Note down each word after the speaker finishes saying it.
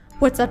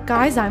What's up,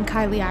 guys? I'm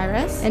Kylie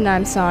Iris. And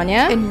I'm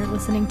Sonia. And you're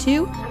listening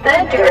to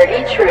The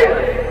Dirty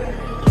Truth.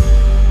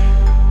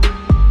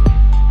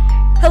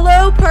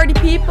 Hello, party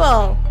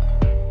people.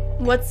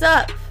 What's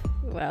up?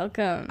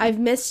 Welcome. I've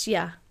missed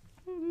ya.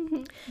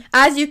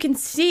 As you can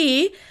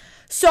see,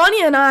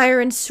 Sonia and I are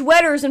in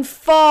sweaters and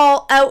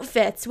fall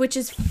outfits, which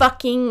is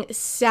fucking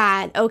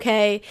sad,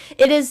 okay?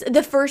 It is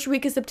the first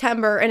week of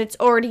September, and it's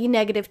already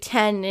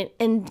 -10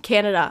 in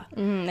Canada.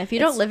 If you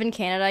don't live in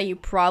Canada, you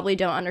probably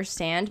don't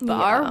understand, but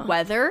our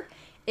weather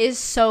is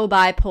so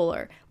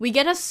bipolar. We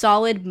get a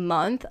solid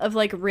month of,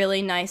 like,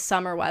 really nice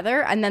summer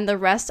weather, and then the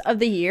rest of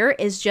the year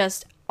is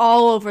just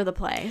all over the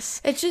place.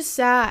 It's just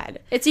sad.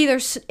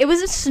 It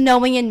was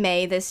snowing in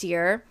May this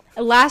year.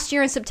 Last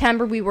year in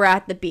September, we were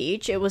at the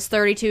beach. It was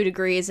 32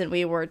 degrees, and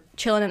we were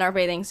chilling in our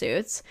bathing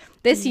suits.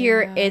 This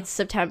year, it's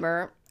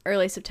September,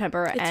 early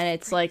September, and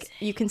it's like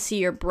you can see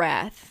your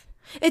breath.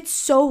 It's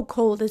so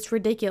cold. It's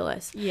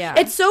ridiculous. Yeah.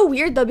 It's so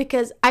weird, though,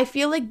 because I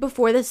feel like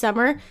before the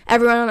summer,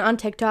 everyone on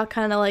TikTok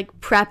kind of, like,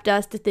 prepped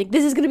us to think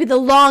this is going to be the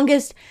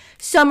longest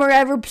summer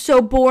ever,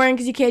 so boring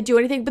because you can't do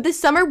anything. But this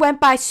summer went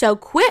by so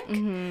quick.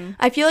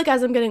 I feel like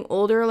as I'm getting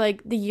older,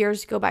 like, the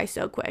years go by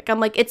so quick. I'm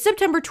like, it's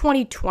September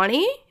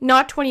 2020,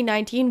 not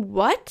 2019.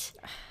 What?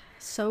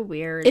 So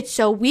weird. It's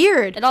so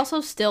weird. It also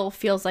still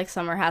feels like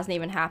summer hasn't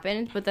even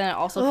happened, but then it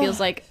also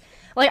feels like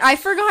I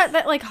forgot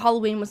that, like,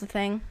 Halloween was a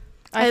thing.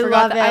 I forgot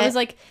love that. it. I was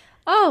like,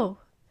 oh,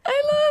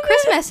 I love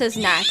Christmas is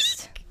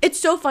next. It's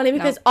so funny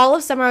because all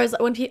of summer I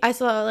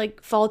saw,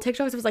 like, fall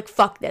TikToks, I was like,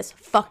 fuck this.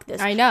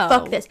 I know.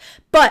 Fuck this.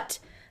 But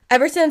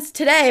ever since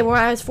today, when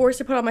I was forced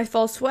to put on my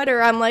fall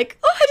sweater, I'm like,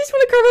 oh, I just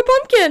want to carve a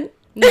pumpkin.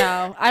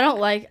 No, I don't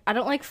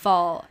like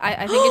fall.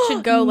 I think it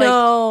should go, like...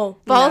 No.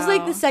 Fall's,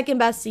 like, No. the second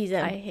best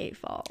season. I hate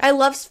fall. I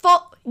love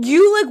fall.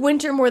 You like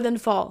winter more than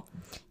fall.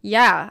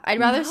 Yeah, I'd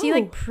rather see, No.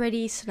 like,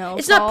 pretty snow.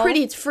 It's not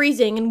pretty. It's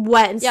freezing and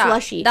wet and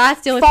slushy.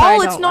 That's the only part I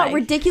fall, it's don't not like.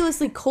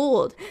 ridiculously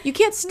cold. You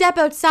can't step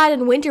outside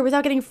in winter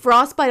without getting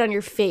frostbite on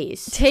your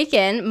face.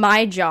 Taken,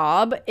 my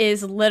job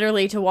is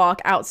literally to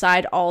walk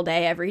outside all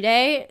day, every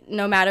day,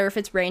 no matter if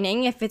it's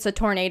raining, if it's a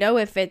tornado,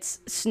 if it's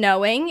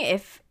snowing,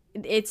 if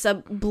it's a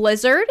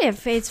blizzard,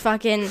 if it's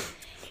fucking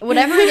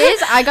whatever it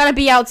is, I gotta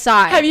be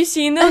outside. Have you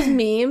seen those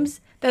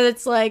memes that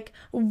it's like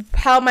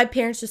how my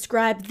parents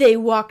described they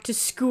walked to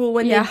school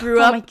when they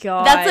grew up? Oh my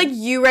God. That's like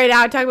you right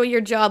now talking about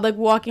your job, like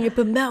walking up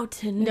a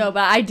mountain. No,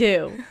 but I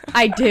do.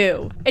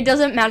 It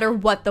doesn't matter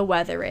what the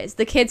weather is.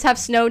 The kids have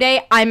snow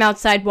day, I'm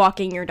outside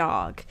walking your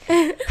dog.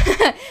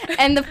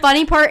 And the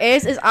funny part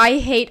is I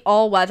hate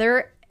all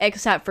weather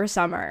except for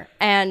summer.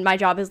 And my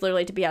job is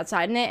literally to be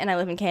outside in it, and I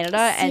live in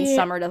Canada, and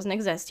summer doesn't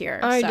exist here.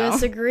 I so.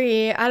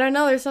 disagree. I don't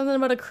know. There's something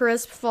about a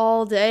crisp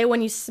fall day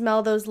when you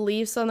smell those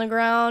leaves on the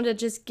ground. It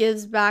just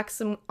gives back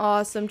some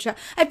awesome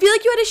I feel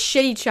like you had a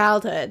shitty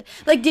childhood.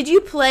 Like, did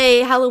you play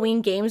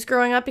Halloween games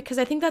growing up? Because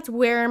I think that's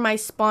where my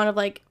spawn of,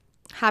 like,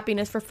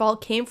 happiness for fall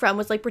came from,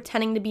 was like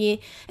pretending to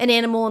be an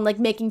animal and like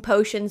making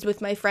potions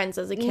with my friends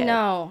as a kid.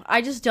 No,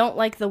 I just don't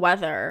like the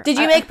weather. Did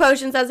you make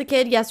potions as a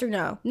kid? Yes or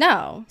no?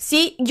 No.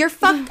 See, you're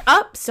fucked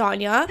up,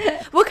 Sonia.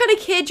 What kind of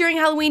kid during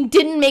Halloween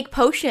didn't make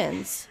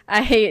potions?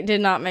 I did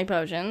not make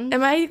potions.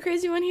 Am I the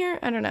crazy one here?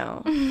 I don't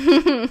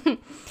know.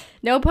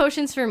 No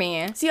potions for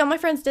me. See, all my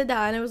friends did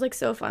that, and it was, like,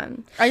 so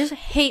fun. I just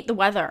hate the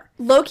weather.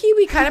 Low-key,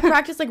 we kind of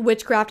practiced, like,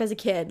 witchcraft as a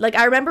kid. Like,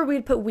 I remember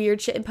we'd put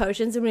weird shit in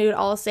potions, and we would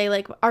all say,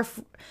 like,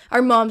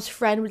 our mom's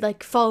friend would,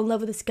 like, fall in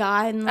love with this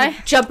guy and,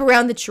 like, jump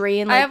around the tree.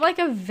 And like, I have, like,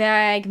 a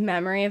vague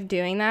memory of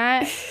doing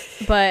that,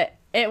 but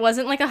it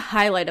wasn't, like, a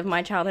highlight of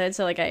my childhood,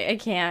 so, like, I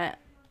can't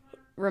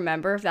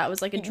remember if that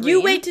was, like, a dream.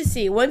 You wait to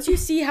see. Once you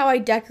see how I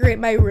decorate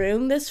my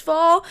room this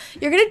fall,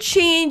 you're gonna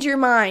change your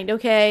mind,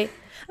 okay?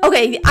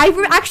 Okay,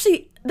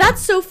 actually...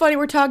 That's so funny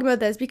we're talking about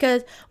this,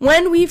 because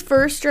when we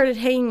first started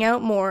hanging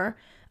out more,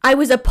 I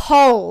was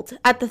appalled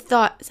at the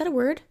thought. Is that a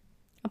word?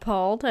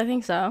 Appalled? I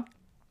think so.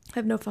 I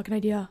have no fucking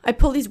idea. I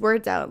pull these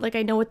words out like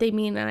I know what they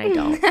mean and I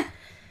don't.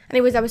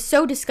 Anyways, I was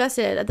so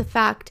disgusted at the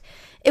fact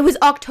it was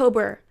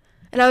October,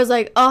 and I was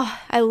like, oh,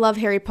 I love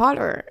Harry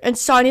Potter. And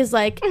Sonia's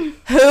like,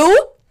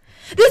 who?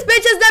 This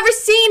bitch has never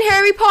seen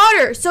Harry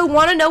Potter. So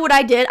want to know what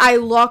I did? I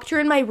locked her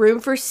in my room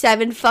for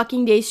 7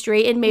 fucking days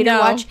straight and made her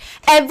watch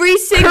every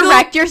single...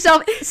 Correct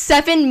yourself.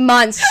 7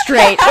 months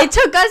straight. It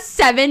took us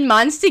 7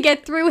 months to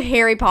get through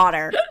Harry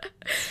Potter.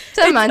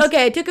 7 months.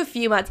 Okay, it took a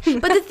few months.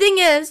 But the thing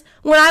is,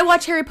 when I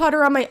watch Harry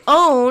Potter on my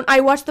own, I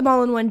watched them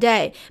all in one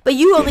day. But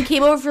you only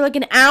came over for like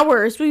an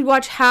hour, so we'd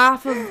watch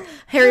half of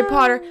Harry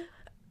Potter.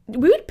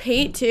 We would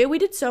paint too. We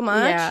did so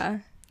much. Yeah.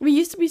 We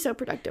used to be so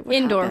productive. What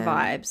Indoor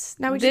happened? vibes.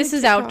 Now we just this make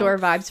is TikTok. outdoor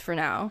vibes for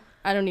now.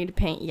 I don't need to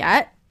paint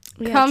yet.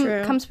 Yeah,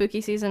 true. Come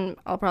spooky season,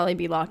 I'll probably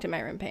be locked in my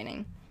room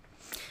painting.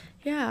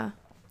 Yeah.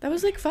 That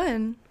was like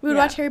fun. We would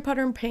Yeah. watch Harry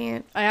Potter and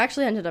paint. I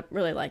actually ended up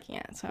really liking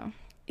it, so.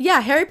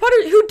 Yeah, Harry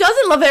Potter. Who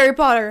doesn't love Harry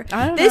Potter?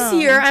 I don't This know.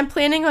 year, I'm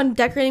planning on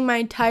decorating my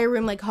entire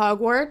room like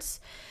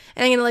Hogwarts.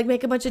 And I'm going to like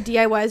make a bunch of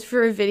DIYs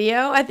for a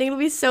video. I think it'll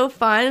be so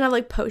fun. And have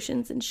like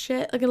potions and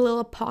shit. Like a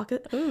little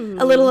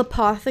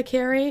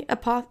apothecary.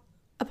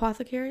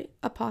 Apothecary?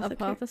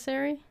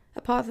 Apothecary?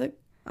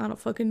 I don't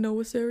fucking know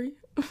a Sari.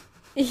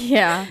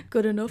 Yeah.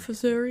 Good enough a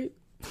Sari.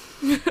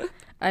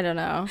 I don't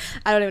know.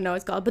 I don't even know what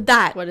it's called, but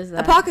that. What is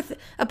that?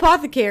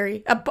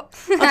 Apothecary.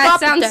 That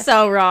sounds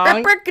so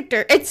wrong.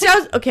 It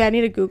sounds... Okay, I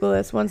need to Google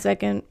this. 1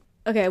 second.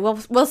 Okay, well,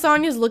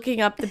 Sonia's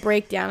looking up the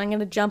breakdown, I'm going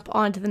to jump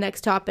on to the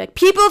next topic.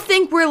 People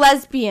think we're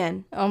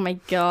lesbian. Oh my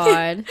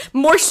god.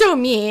 More so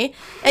me.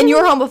 And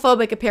you're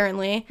homophobic,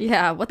 apparently.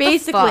 Yeah, what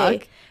Basically, the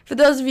fuck? for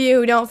those of you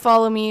who don't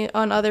follow me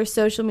on other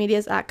social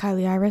medias, at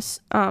Kylie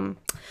Iris,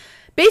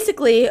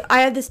 basically,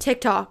 I had this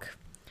TikTok.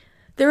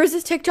 There was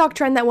this TikTok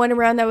trend that went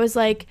around that was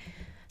like,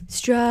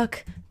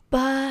 struck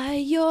by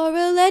your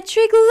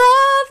electric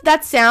love,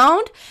 that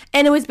sound.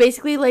 And it was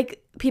basically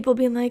like people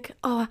being like,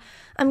 oh,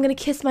 I'm gonna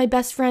kiss my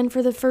best friend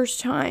for the first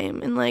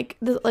time, and like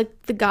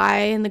the guy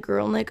and the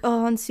girl, and like,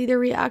 oh, and see their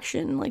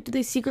reaction, like, do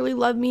they secretly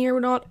love me or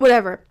not,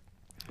 whatever.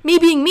 Me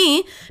being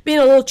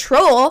a little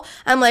troll,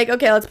 I'm like,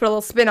 okay, let's put a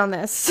little spin on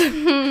this.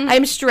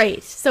 I'm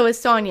straight, so is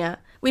Sonia.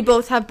 We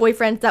both have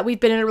boyfriends that we've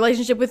been in a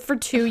relationship with for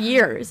 2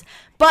 years.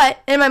 But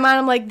in my mind,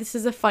 I'm like, this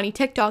is a funny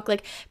TikTok,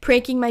 like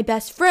pranking my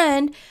best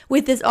friend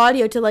with this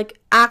audio to like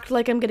act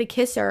like I'm gonna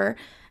kiss her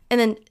and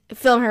then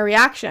film her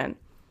reaction.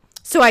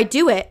 So I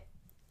do it.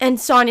 And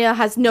Sonia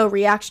has no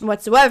reaction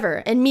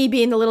whatsoever. And me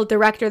being the little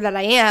director that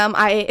I am,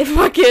 I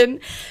fucking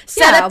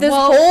set up this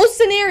whole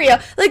scenario.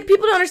 Like,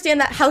 people don't understand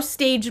that how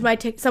staged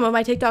some of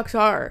my TikToks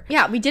are.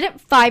 Yeah, we did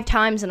it 5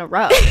 times in a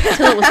row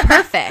until it was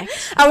perfect.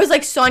 I was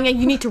like, Sonia,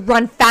 you need to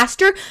run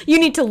faster. You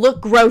need to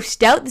look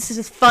grossed out. This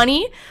is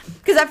funny.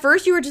 Because at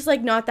first you were just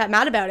like not that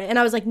mad about it. And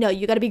I was like, no,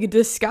 you got to be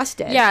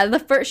disgusted. Yeah,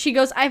 she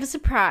goes, I have a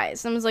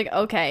surprise. And I was like,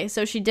 okay.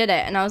 So she did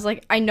it. And I was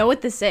like, I know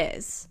what this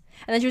is.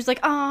 And then she was like,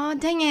 oh,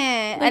 dang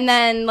it. And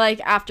then, like,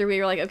 after we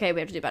were like, okay,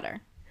 we have to do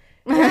better.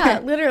 Yeah,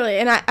 literally.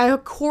 And I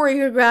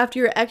choreographed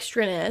your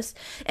extraness.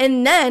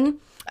 And then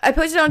I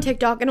posted it on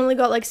TikTok and only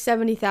got, like,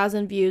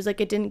 70,000 views.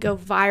 Like, it didn't go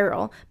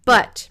viral.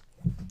 But,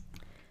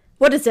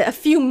 what is it, a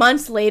few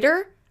months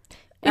later?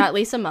 At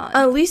least a month.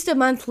 At least a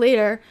month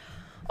later,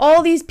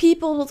 all these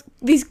people,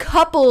 these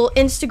couple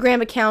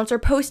Instagram accounts are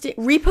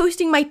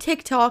reposting my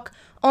TikTok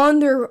on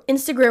their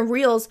Instagram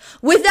reels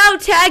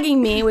without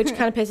tagging me, which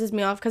kind of pisses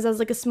me off because I was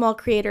like a small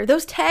creator.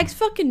 Those tags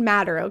fucking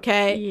matter,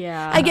 okay?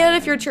 Yeah. I get it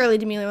if you're Charlie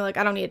D'Amelio, like,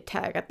 I don't need a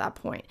tag at that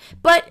point.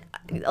 But,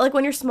 like,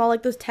 when you're small,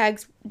 like, those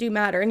tags do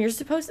matter. And you're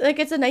supposed to, like,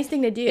 it's a nice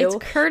thing to do. It's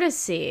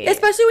courtesy.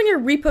 Especially when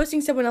you're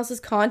reposting someone else's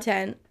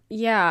content.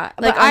 Yeah.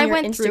 Like, but I your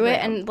went through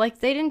it Instagram. and,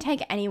 like, they didn't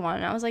tag anyone.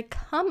 And I was like,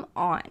 come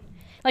on.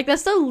 Like,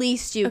 that's the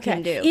least you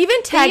can do.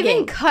 Even tagging. They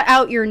even cut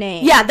out your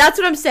name. Yeah, that's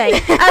what I'm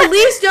saying. At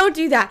least don't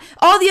do that.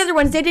 All the other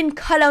ones, they didn't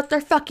cut out their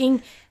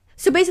fucking...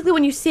 So basically,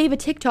 when you save a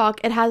TikTok,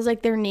 it has,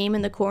 like, their name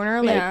in the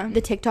corner, like,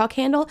 the TikTok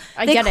handle.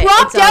 They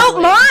cropped out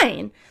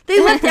mine.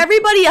 They left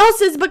everybody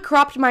else's but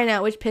cropped mine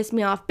out, which pissed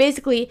me off.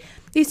 Basically,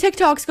 these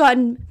TikToks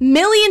gotten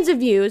millions of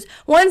views.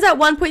 One's at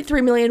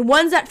 1.3 million.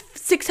 One's at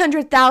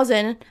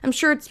 600,000. I'm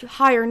sure it's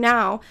higher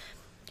now.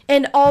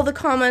 And all the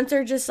comments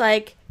are just,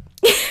 like...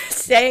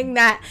 saying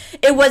that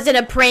it wasn't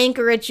a prank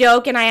or a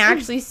joke and I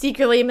actually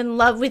secretly am in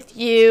love with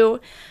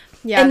you.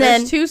 Yeah, and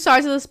there's 2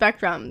 sides of the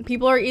spectrum.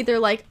 People are either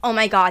like, oh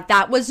my god,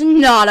 that was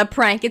not a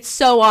prank. It's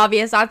so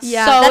obvious. That's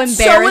so embarrassing.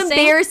 So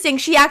embarrassing.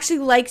 She actually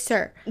likes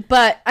her.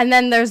 And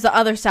then there's the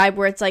other side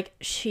where it's like,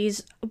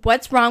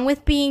 what's wrong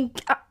with being,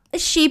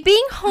 is she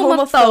being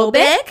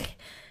homophobic?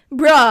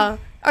 Bruh,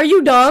 are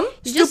you dumb?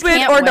 You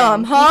Stupid or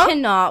dumb, huh? You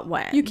cannot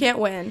win. You can't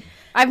win.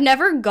 I've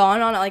never gone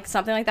on like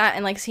something like that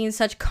and like seen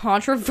such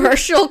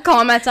controversial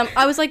comments.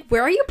 I was like,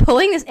 where are you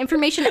pulling this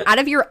information out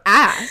of your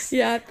ass?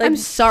 Yeah. Like, I'm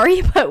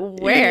sorry, but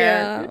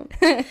where?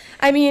 Yeah.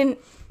 I mean,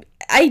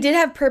 I did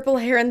have purple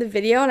hair in the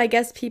video, and I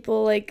guess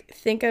people like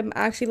think I'm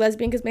actually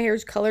lesbian because my hair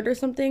is colored or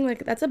something.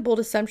 Like, that's a bold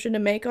assumption to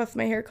make off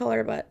my hair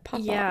color, but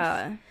pop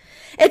off.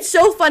 It's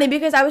so funny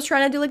because I was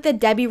trying to do like the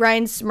Debbie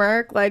Ryan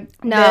smirk,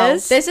 like, no,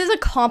 this is a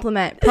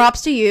compliment.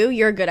 Props to you.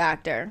 You're a good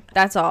actor.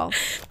 That's all.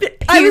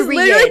 I was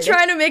literally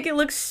trying to make it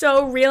look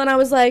so real, and I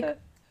was like, and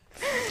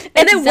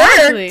it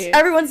worked.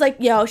 Everyone's like,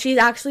 yo, she's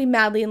actually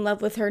madly in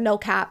love with her, no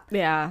cap.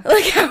 Yeah.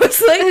 Like, I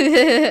was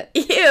like,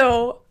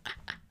 ew.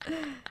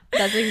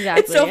 That's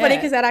exactly It's so funny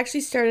because that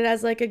actually started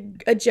as like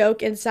a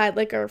joke inside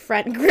like our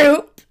friend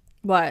group.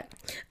 What?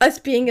 Us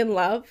being in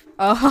love.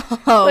 Oh.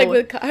 Like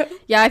with Kyle.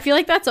 Yeah, I feel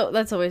like that's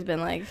always been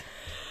like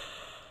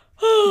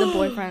the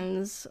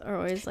boyfriends are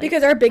always like,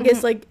 because our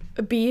biggest like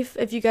beef,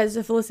 if you guys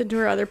have listened to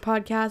our other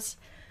podcasts,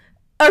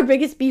 our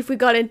biggest beef we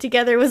got in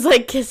together was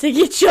like kissing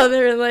each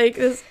other and like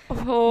this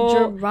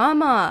whole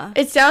drama.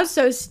 It sounds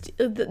so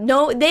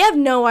no, they have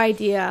no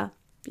idea.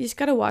 You just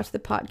gotta watch the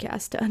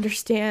podcast to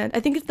understand.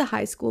 I think it's the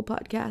high school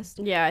podcast.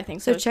 Yeah, I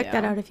think so. So check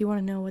that out if you want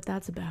to know what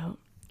that's about.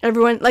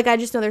 Everyone, like, I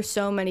just know there's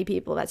so many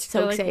people that's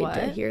so excited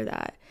to hear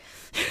that.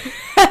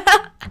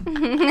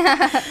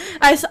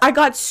 I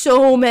got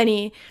so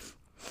many.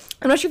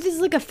 I'm not sure if this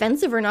is like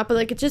offensive or not, but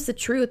like it's just the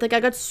truth. Like, I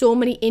got so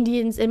many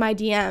Indians in my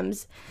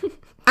DMs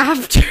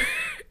after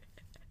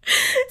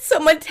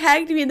Someone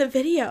tagged me in the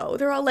video.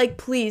 They're all like,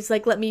 please,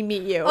 like, let me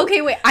meet you.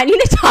 Okay, wait, I need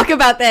to talk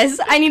about this.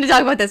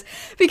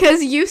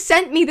 Because you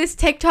sent me this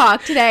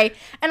TikTok today,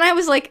 and I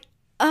was like,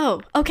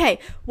 oh, okay,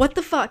 what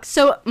the fuck?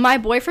 So my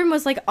boyfriend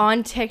was, like,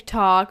 on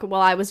TikTok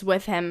while I was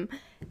with him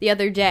the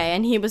other day,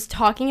 and he was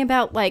talking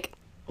about, like,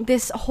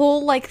 this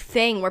whole, like,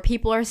 thing where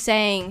people are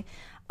saying,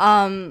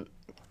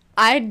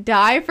 I'd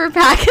die for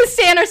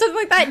Pakistan or something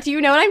like that. Do you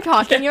know what I'm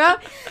talking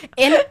about?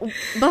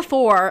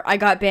 Before I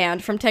got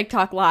banned from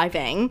TikTok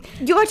living.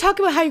 You want to talk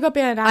about how you got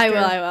banned after?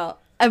 I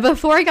will.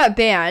 Before I got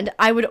banned,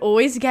 I would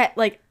always get,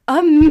 like,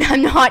 I'm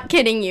not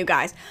kidding you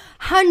guys,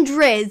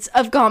 hundreds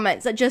of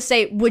comments that just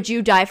say, would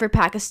you die for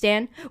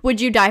Pakistan? Would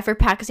you die for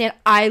Pakistan?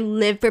 I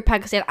live for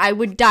Pakistan. I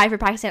would die for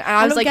Pakistan. And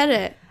I was don't like, get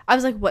it. I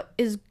was like, what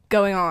is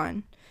going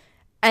on?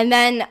 And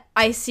then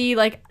I see,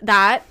 like,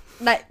 that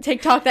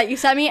TikTok that you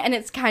sent me, and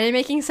it's kind of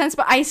making sense,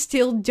 but I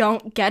still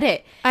don't get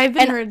it. I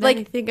haven't heard like,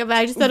 anything about it.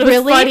 I just thought it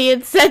was funny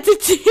and sent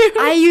it to you.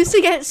 I used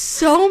to get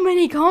so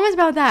many comments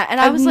about that,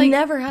 and I was like,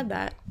 never had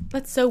that.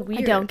 That's so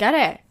weird. I don't get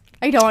it.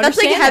 I don't That's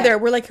understand. like Heather.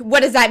 We're like,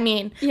 what does that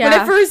mean? Yeah.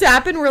 When it first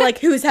happened, we're like,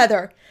 who's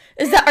Heather?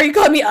 Are you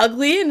calling me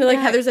ugly? And they're like,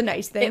 Heather's a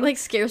nice thing. It, like,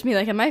 scares me.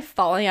 Like, am I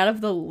falling out of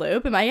the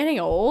loop? Am I getting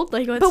old?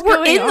 Like, what's But we're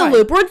going in on? the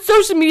loop. We're on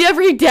social media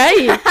every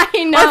day.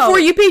 I know. Our For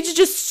You page is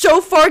just so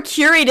far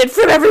curated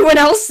from everyone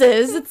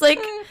else's. It's like,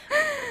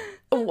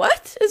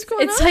 what is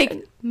going on? It's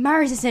like,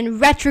 Mars is in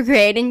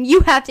retrograde, and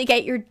you have to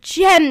get your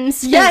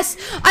gems. Yes,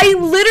 I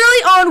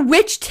literally on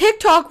which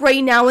TikTok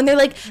right now, and they're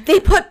like, they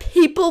put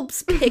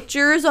people's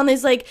pictures on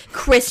this like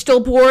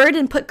crystal board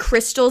and put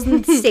crystals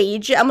and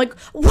sage. I'm like,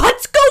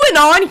 what's going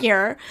on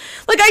here?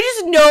 Like, I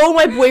just know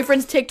my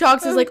boyfriend's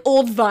TikToks is like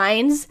old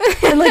vines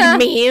and like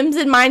memes,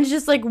 and mine's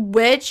just like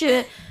witch,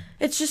 and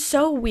it's just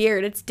so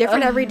weird. It's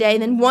different every day.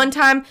 And then one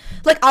time,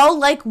 like, I'll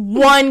like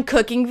one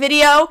cooking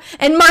video,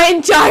 and my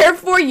entire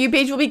For You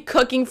page will be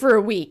cooking for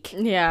a week.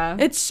 Yeah.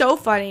 It's so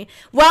funny.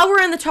 While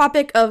we're on the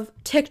topic of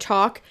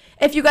TikTok,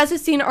 if you guys have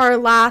seen our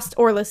last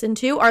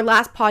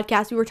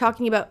podcast, we were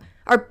talking about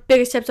our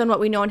biggest tips on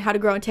what we know and how to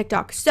grow on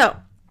TikTok. So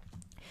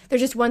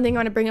there's just one thing I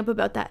want to bring up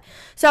about that.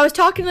 So I was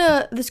talking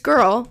to this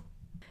girl,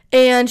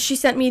 and she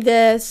sent me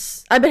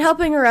this. I've been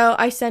helping her out.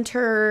 I sent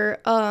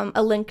her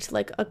a link to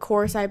like a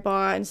course I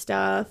bought and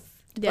stuff.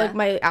 Yeah. Like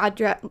my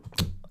address,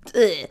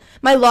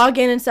 my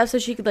login and stuff, so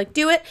she could like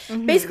do it.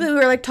 Mm-hmm. Basically, we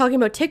were like talking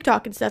about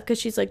TikTok and stuff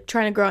because she's like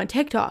trying to grow on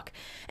TikTok.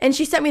 And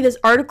she sent me this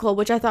article,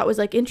 which I thought was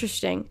like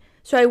interesting.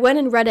 So I went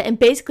and read it. And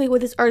basically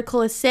what this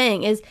article is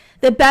saying is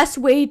the best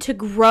way to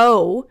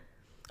grow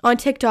on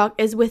TikTok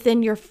is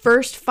within your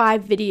first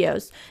 5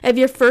 videos. If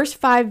your first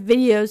 5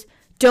 videos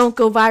don't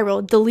go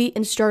viral, delete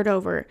and start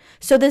over.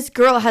 So this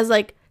girl has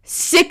like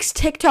 6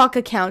 TikTok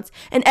accounts,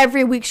 and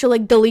every week she'll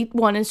like delete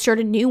one and start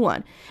a new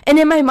one. And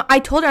in my I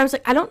told her, I was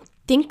like, I don't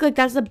think like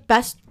that's the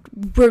best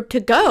route to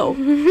go.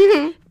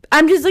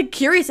 I'm just like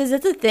curious, is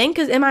this a thing?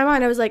 Because in my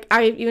mind, I was like,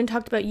 I even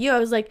talked about you. I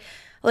was like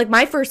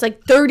my first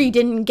like 30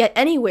 didn't get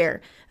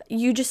anywhere.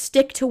 You just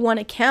stick to one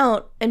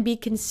account and be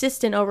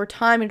consistent over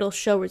time. It'll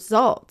show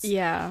results.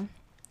 Yeah. And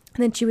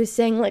then she was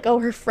saying like, oh,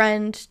 her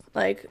friend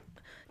like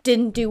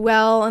didn't do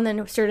well and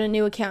then started a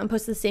new account and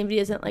posted the same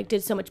videos and like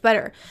did so much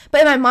better.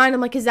 But in my mind,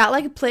 I'm like, is that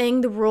like playing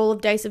the roll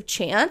of dice of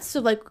chance? So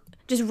like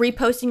just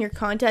reposting your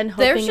content and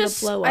hoping it'll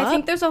blow up? I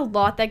think there's a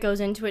lot that goes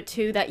into it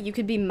too that you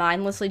could be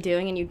mindlessly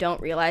doing and you don't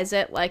realize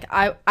it. Like,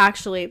 I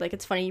actually, like,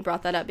 it's funny you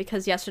brought that up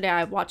because yesterday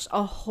I watched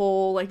a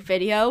whole like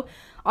video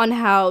on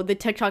how the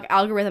TikTok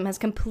algorithm has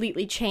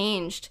completely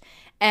changed,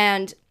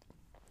 and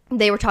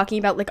they were talking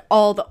about like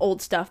all the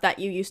old stuff that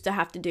you used to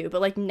have to do,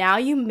 but like now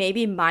you may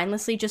be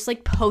mindlessly just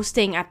like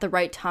posting at the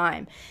right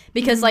time,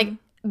 because like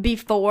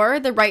before,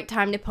 the right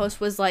time to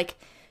post was like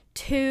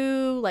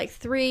 2, like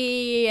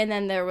 3, and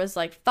then there was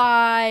like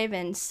 5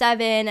 and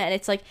 7, and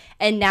it's like,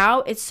 and now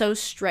it's so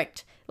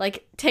strict.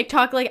 Like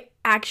TikTok like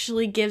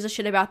actually gives a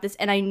shit about this,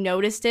 and I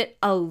noticed it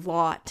a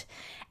lot.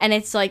 And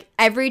it's like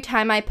every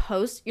time I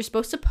post, you're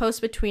supposed to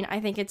post between, I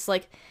think it's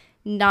like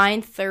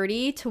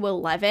 9:30 to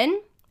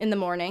 11 in the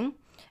morning.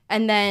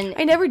 And then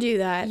I never do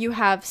that. You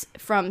have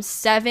from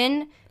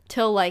 7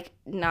 till like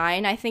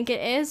 9, I think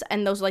it is.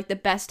 And those are like the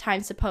best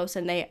times to post.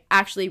 And they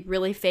actually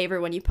really favor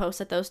when you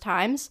post at those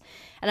times.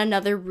 And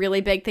another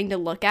really big thing to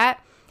look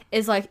at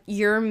is like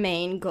your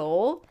main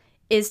goal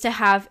is to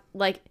have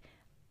like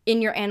in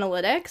your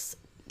analytics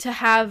to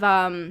have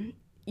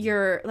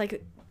your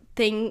like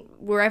thing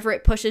wherever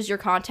it pushes your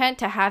content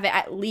to have it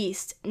at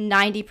least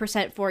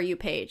 90% For You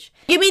page.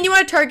 You mean you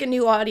want to target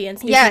new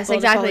audience? New yes, people,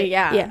 exactly.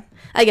 Yeah,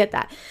 I get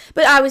that.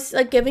 But I was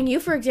like giving you,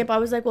 for example, I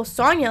was like, well,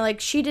 Sonia,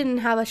 like she didn't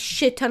have a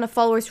shit ton of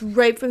followers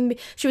right from the,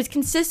 she was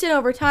consistent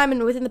over time,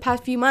 and within the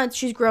past few months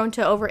she's grown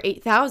to over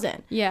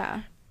 8,000.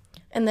 Yeah.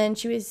 And then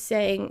she was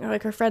saying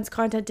like her friend's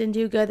content didn't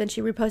do good, then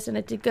she reposted and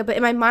it did good. But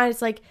in my mind,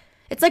 it's like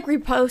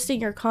reposting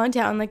your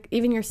content on like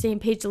even your same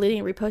page, deleting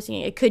and reposting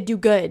it. It could do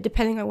good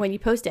depending on when you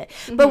post it.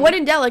 Mm-hmm. But when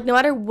in doubt, like no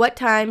matter what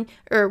time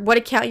or what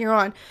account you're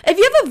on, if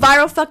you have a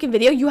viral fucking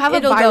video, you have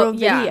It'll a viral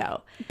video. Yeah.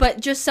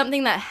 But just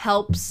something that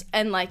helps,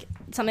 and like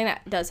something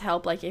that does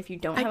help, like if you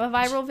don't have a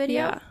viral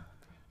video. Yeah.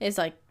 is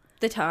like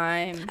the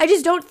time. I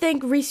just don't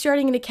think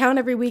restarting an account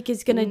every week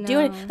is gonna do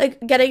it.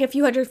 Like getting a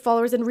few hundred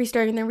followers and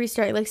restarting and then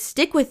restarting. Like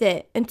stick with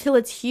it until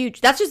it's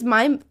huge. That's just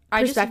my perspective.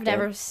 I just have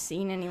never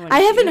seen anyone. I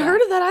do haven't that.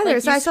 heard of that either.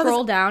 Like, So you I saw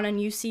scroll this. down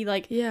and you see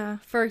like, Yeah.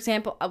 for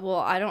example, well,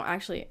 I don't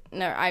actually.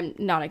 No, I'm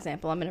not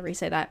example. I'm gonna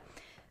re-say that.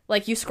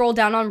 Like you scroll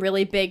down on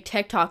really big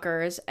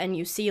TikTokers and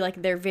you see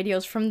like their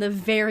videos from the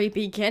very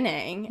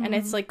beginning, and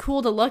it's like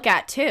cool to look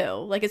at too.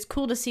 Like it's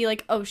cool to see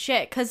like, oh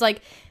shit, because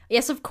like.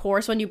 Yes, of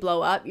course, when you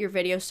blow up, your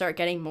videos start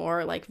getting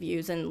more, like,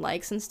 views and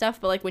likes and stuff.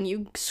 But, like, when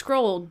you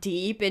scroll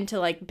deep into,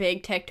 like,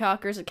 big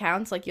TikTokers'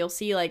 accounts, like, you'll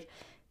see, like,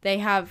 they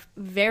have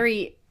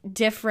very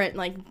different,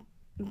 like,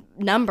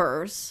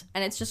 numbers.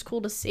 And it's just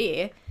cool to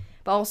see.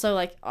 But also,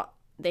 like,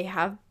 they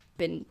have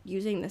been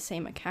using the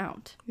same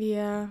account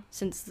Yeah.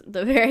 since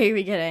the very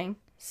beginning.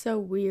 So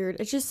weird.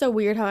 It's just so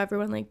weird how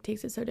everyone, like,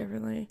 takes it so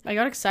differently. I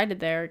got excited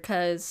there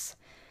because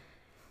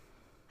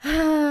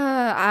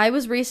I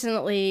was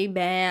recently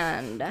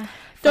banned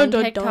from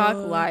TikTok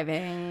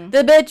living.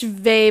 The bitch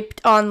vaped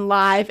on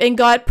live and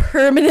got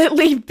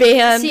permanently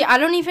banned. See, I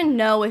don't even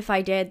know if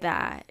I did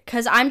that.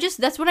 Because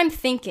that's what I'm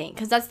thinking.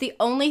 Because that's the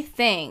only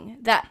thing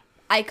that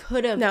I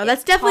could have No,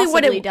 that's definitely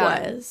what it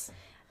done. was.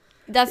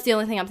 That's the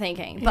only thing I'm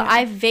thinking. But Yeah.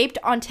 I've vaped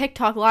on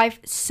TikTok live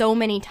so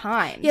many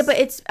times. Yeah,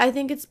 but I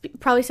think it's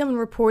probably someone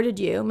reported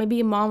you. Maybe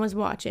your mom was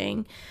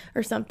watching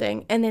or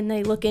something, and then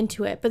they look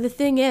into it. But the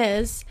thing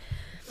is,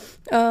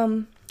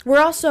 we're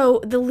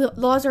also, the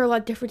laws are a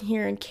lot different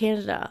here in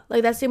Canada.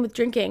 Like, that's same with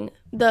drinking.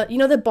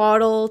 The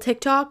bottle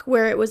TikTok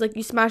where it was like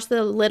you smash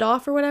the lid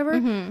off or whatever?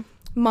 Mm-hmm.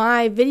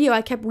 My video,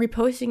 I kept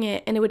reposting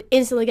it, and it would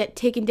instantly get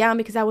taken down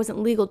because I wasn't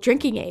legal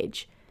drinking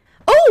age.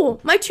 Oh,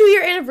 my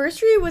 2-year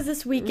anniversary was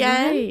this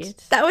weekend.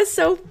 Right. That was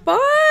so fun,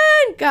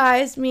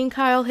 guys. Me and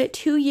Kyle hit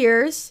 2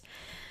 years.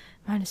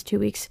 Mine is 2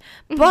 weeks.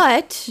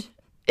 But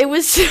it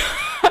was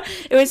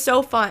it was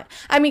so fun.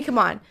 I mean, come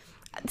on.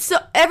 So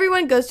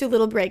everyone goes through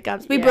little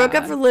breakups. We broke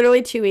up Yeah. for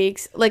literally 2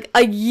 weeks, like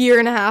a year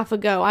and a half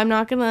ago. I'm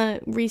not gonna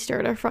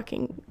restart our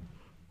fucking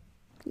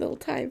little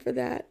time for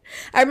that.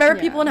 I remember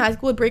people in high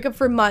school would break up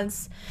for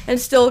months and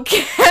still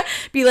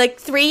be like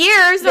 3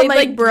 years. They I'm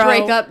like, bro,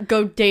 break up,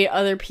 go date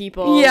other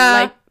people. Yeah,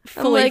 Like, I'm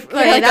fully, like, for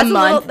okay, like a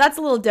month. that's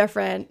a little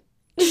different.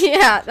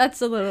 Yeah,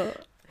 that's a little.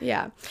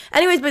 Yeah.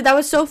 Anyways, but that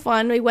was so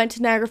fun. We went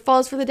to Niagara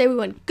Falls for the day. We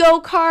went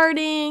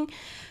go-karting.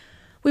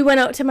 We went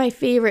out to my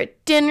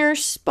favorite dinner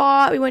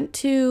spot. We went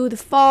to the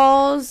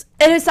falls.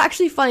 And it's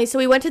actually funny. So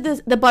we went to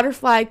the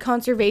butterfly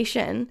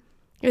conservation.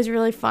 It was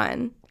really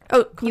fun.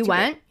 Oh, You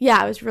went?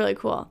 Yeah, it was really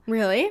cool.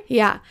 Really?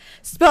 Yeah.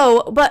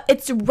 So, but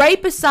it's right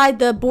beside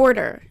the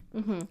border.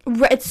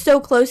 It's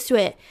so close to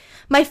it.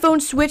 My phone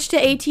switched to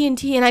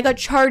AT&T and I got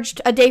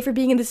charged a day for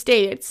being in the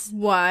States.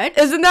 What?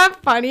 Isn't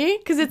that funny?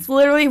 Because it's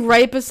literally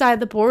right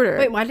beside the border.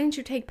 Wait, why didn't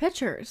you take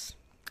pictures?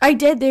 I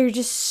did. They were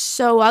just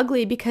so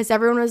ugly because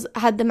everyone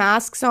had the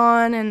masks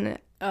on and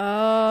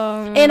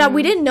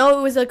we didn't know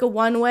it was like a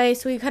one way,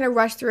 so we kind of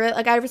rushed through it.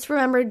 Like I just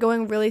remembered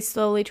going really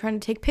slowly, trying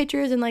to take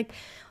pictures, and like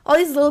all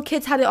these little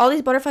kids had all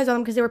these butterflies on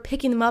them because they were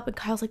picking them up, and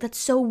Kyle's like, "That's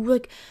so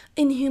like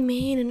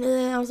inhumane," and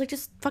I was like,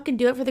 "Just fucking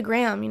do it for the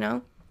gram," you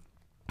know?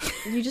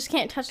 You just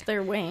can't touch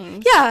their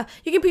wings. Yeah,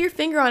 you can put your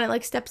finger on it,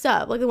 like steps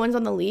up, like the ones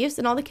on the leaves,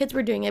 and all the kids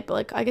were doing it, but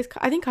like I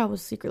think Kyle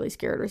was secretly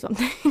scared or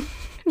something.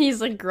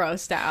 He's like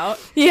grossed out.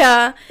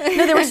 Yeah.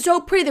 No, they were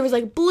so pretty. There was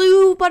like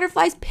blue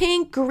butterflies,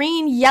 pink,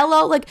 green,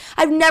 yellow. Like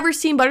I've never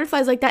seen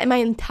butterflies like that in my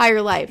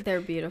entire life.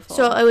 They're beautiful.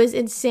 So it was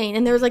insane.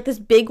 And there was like this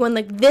big one,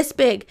 like this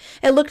big.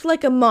 It looked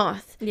like a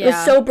moth. It was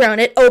Yeah. so brown.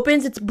 It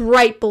opens, it's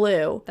bright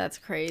blue. That's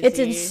crazy. It's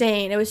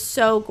insane. It was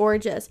so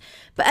gorgeous.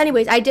 But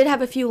anyways, I did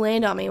have a few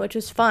land on me, which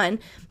was fun.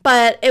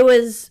 But it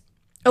was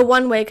a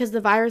one way because the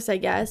virus, I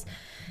guess.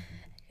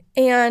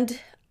 And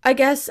I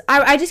guess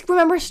I just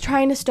remember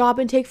trying to stop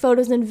and take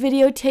photos and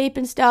videotape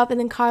and stuff. And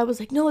then Kyle was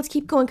like, no, let's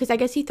keep going. Because I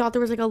guess he thought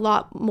there was like a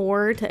lot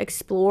more to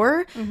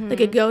explore.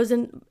 Like it goes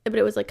in, but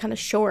it was like kind of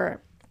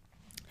short.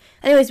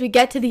 Anyways, we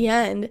get to the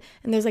end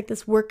and there's like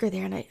this worker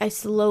there and I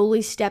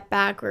slowly step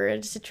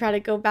backwards to try to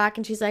go back.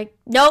 And she's like,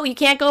 no, you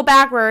can't go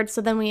backwards.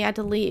 So then we had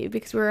to leave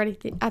because we were already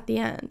at the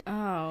end.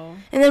 Oh.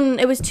 And then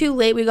it was too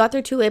late. We got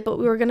there too late, but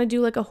we were going to do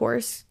like a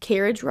horse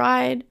carriage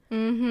ride.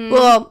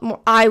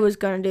 Well, I was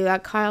going to do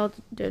that. Kyle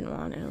didn't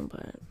want to,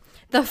 but...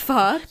 The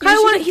fuck?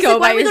 Kyle wanted, he's like,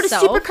 why don't we go to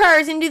yourself?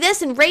 supercars and do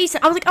this and race?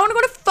 And I was like, I want to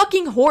go to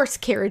fucking horse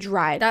carriage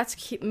ride. That's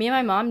cute. Me and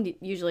my mom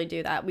usually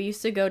do that. We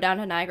used to go down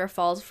to Niagara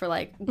Falls for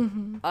like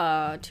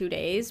 2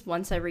 days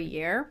once every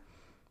year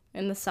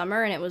in the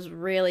summer, and it was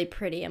really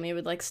pretty. And we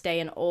would like stay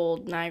in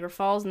old Niagara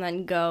Falls and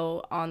then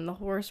go on the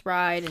horse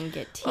ride and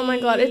get tea. Oh my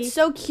god, it's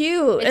so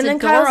cute. It's and then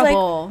adorable.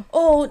 Kyle's like,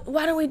 oh,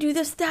 why don't we do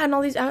this, that, and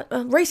all these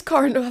race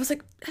cars? And I was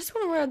like, I just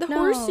want to ride the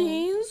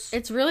horses.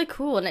 It's really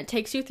cool, and it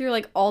takes you through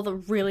like all the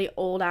really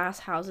old ass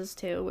houses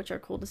too, which are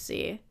cool to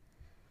see.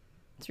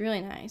 It's really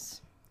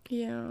nice.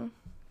 Yeah.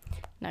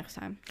 Next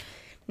time.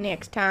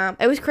 Next time.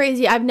 It was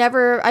crazy. I've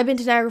been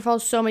to Niagara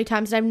Falls so many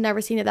times and I've never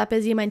seen it that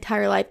busy in my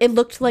entire life. It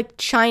looked like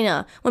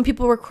China when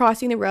people were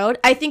crossing the road.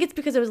 I think it's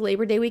because it was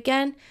Labor Day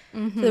weekend.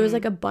 So there was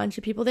like a bunch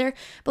of people there.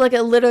 But like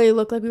it literally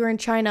looked like we were in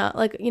China.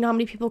 Like, you know how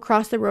many people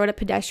crossed the road at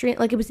pedestrian?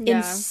 Like it was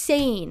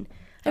insane.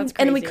 That's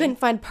and we crazy. couldn't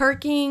find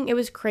parking. It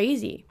was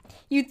crazy.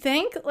 You'd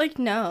think, like,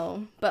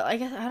 no. But,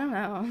 like, I don't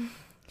know.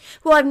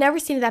 Well, I've never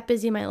seen it that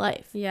busy in my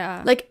life.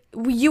 Yeah. Like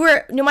you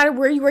were, no matter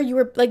where you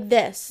were like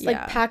this, Yeah.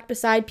 like packed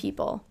beside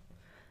people.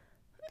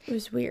 It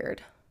was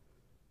weird.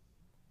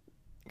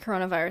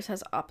 Coronavirus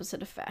has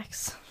opposite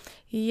effects.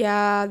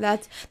 Yeah,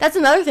 that's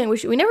another thing.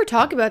 We never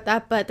talk about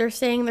that, but they're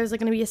saying there's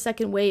like going to be a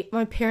second wave.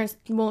 My parents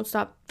won't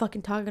stop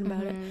fucking talking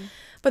about it.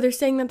 But they're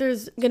saying that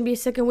there's going to be a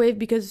second wave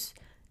because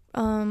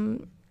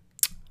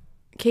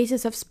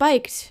cases have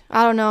spiked.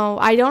 I don't know.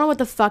 I don't know what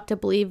the fuck to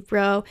believe,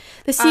 bro.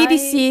 The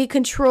CDC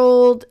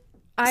controlled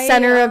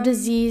center of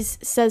disease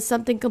says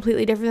something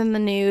completely different than the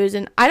news,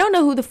 and I don't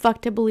know who the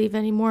fuck to believe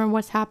anymore and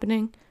what's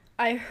happening.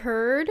 I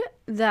heard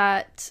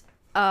that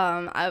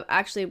I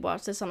actually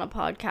watched this on a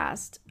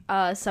podcast.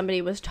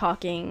 Somebody was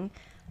talking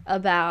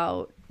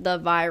about the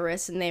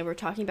virus, and they were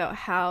talking about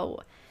how,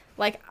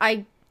 like,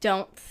 I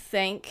don't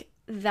think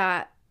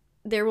that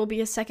there will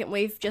be a second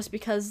wave just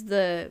because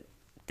the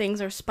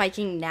things are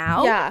spiking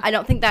now. Yeah. I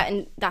don't think that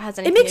has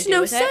anything It makes to do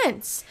no with it.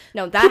 sense.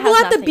 No, that People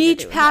has at the nothing to beach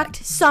do with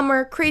packed, it.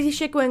 summer, crazy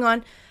shit going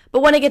on,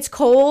 but when it gets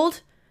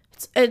cold,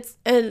 it's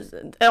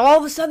all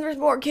of a sudden there's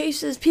more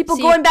cases. People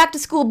See- going back to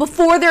school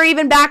before they're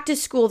even back to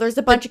school. There's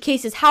a bunch of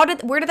cases.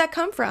 Where did that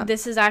come from?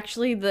 This is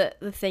actually the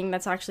thing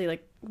that's actually,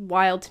 like,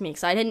 wild to me,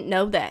 because I didn't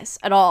know this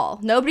at all.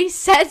 Nobody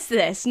says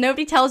this.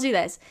 Nobody tells you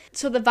this.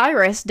 So the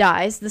virus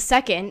dies the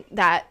second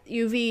that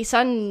UV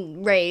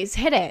sun rays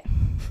hit it,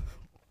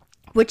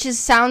 which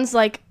sounds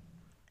like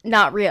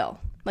not real.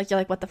 Like, you're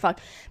like, what the fuck?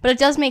 But it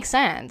does make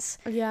sense,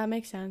 Yeah, it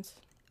makes sense.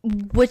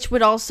 which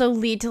would also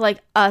lead to, like,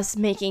 us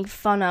making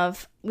fun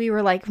of. We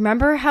were like,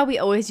 remember how we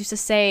always used to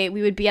say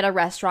we would be at a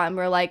restaurant and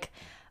we're like,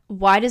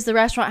 why does the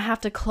restaurant have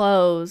to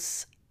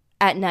close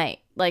at night,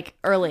 like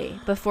early,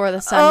 before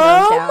the sun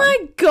goes down? Oh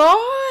my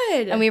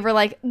god! And we were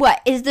like,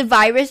 what, is the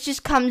virus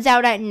just comes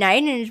out at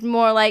night? And it's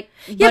more like,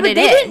 yeah, but it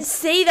they is. didn't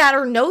say that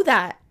or know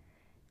that.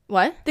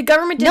 What? The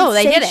government didn't No,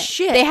 they say didn't.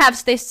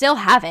 shit. They still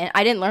haven't.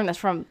 I didn't learn this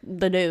from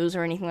the news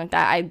or anything like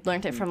that. I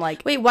learned it from,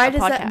 like, Wait, why a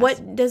does that? podcast.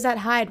 What does that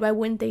hide? Why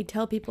wouldn't they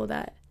tell people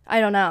that? I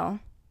don't know.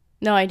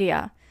 No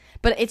idea.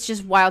 But it's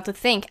just wild to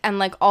think. And,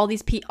 like, all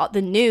these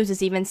the news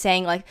is even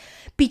saying, like,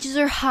 beaches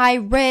are high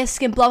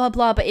risk and blah, blah,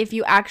 blah. But if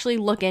you actually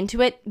look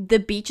into it, the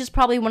beach is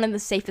probably one of the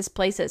safest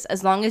places.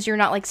 As long as you're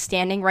not, like,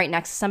 standing right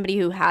next to somebody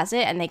who has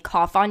it and they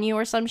cough on you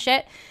or some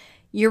shit,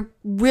 you're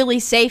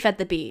really safe at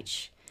the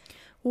beach.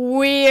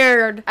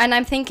 Weird. And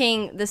I'm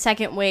thinking the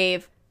second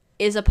wave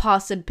is a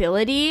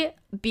possibility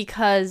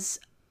because,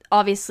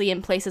 obviously,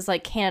 in places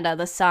like Canada,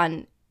 the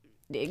sun,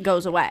 it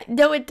goes away.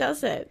 No, it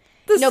doesn't.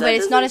 No, but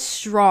it's not as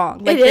strong.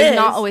 Like, It there's is.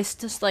 not always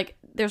just, like,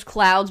 there's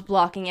clouds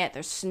blocking it.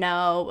 There's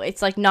snow.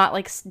 It's, like, not,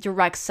 like,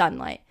 direct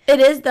sunlight.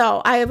 It is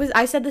though.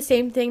 I said the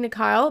same thing to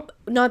Kyle.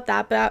 Not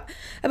that, but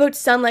about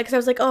sunlight, because I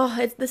was like,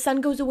 oh, the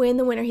sun goes away in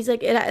the winter. He's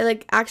like, it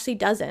like actually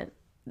doesn't.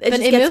 But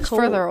just it gets moves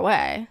cold. further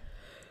away.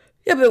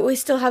 Yeah, but we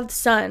still have the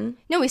sun.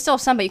 No, we still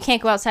have sun, but you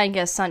can't go outside and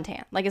get a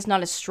suntan. Like, it's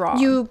not as strong.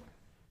 You,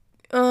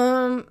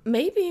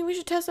 maybe we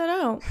should test that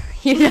out.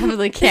 You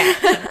definitely can't.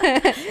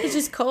 It's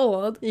just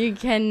cold. You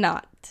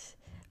cannot.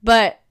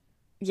 But,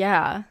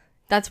 yeah,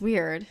 that's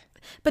weird.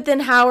 But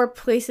then how are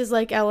places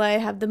like LA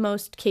have the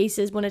most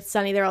cases when it's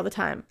sunny there all the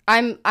time?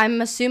 I'm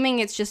assuming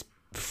it's just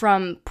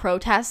from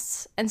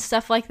protests and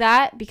stuff like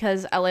that,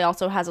 because LA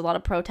also has a lot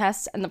of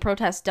protests, and the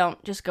protests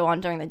don't just go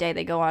on during the day,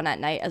 they go on at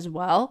night as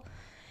well.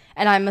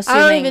 And I'm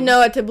assuming I don't even know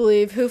what to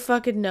believe. Who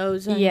fucking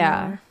knows anymore?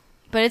 Yeah.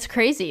 But it's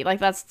crazy. Like,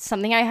 that's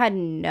something I had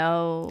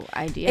no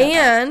idea about.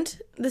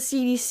 And the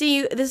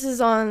CDC, this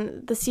is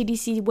on the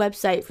CDC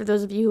website for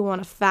those of you who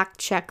want to fact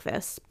check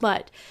this,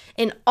 but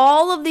in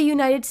all of the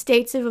United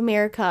States of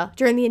America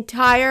during the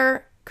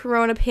entire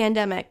corona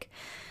pandemic,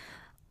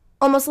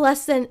 almost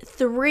less than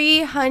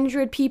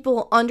 300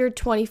 people under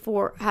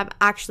 24 have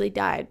actually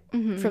died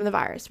from the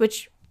virus,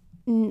 which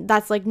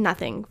that's like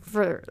nothing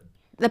for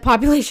the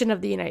population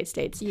of the United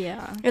States.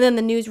 Yeah. And then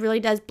the news really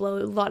does blow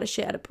a lot of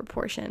shit out of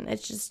proportion.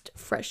 It's just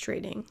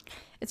frustrating.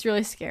 It's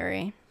really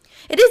scary.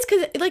 It is,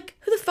 because, like,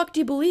 who the fuck do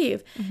you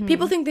believe?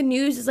 People think the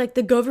news is, like,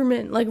 the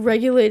government, like,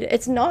 regulated.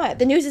 It's not.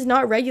 The news is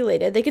not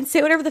regulated. They can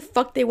say whatever the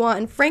fuck they want.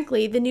 And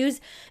frankly, the news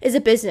is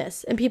a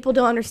business, and people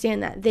don't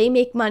understand that. They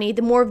make money.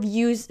 The more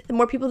views, the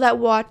more people that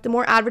watch, the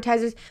more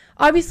advertisers.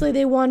 Obviously,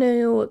 they want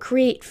to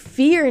create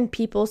fear in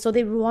people, so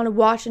they want to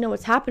watch and know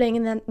what's happening,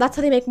 and then that's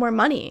how they make more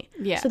money.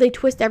 Yeah. So they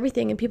twist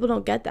everything, and people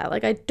don't get that.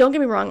 Like, don't get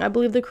me wrong. I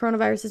believe the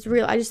coronavirus is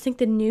real. I just think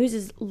the news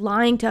is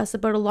lying to us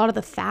about a lot of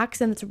the facts,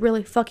 and it's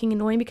really fucking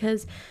annoying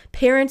because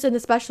parents and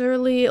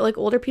especially like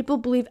older people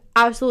believe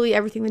absolutely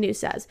everything the news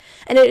says,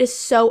 and it is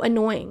so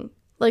annoying.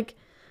 Like,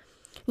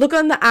 look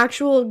on the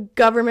actual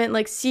government,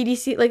 like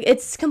CDC, like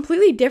it's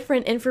completely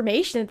different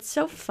information. It's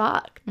so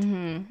fucked.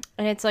 And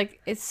it's like,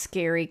 it's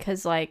scary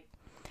because like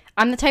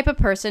I'm the type of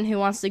person who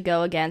wants to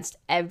go against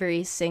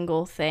every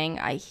single thing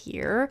I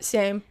hear.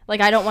 Same.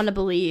 Like, I don't want to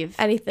believe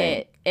Anything.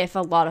 it if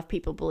a lot of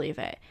people believe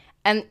it.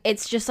 And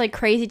it's just, like,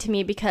 crazy to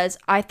me because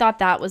I thought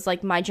that was,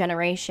 like, my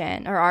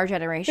generation or our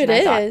generation.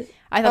 It is.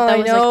 I thought that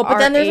was, like, but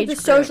then there's like, age the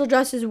group. social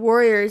justice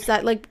warriors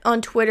that, like,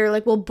 on Twitter,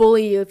 like, will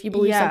bully you if you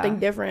believe something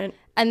different.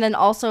 And then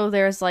also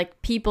there's,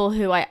 like, people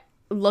who I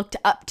looked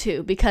up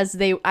to because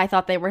I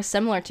thought they were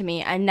similar to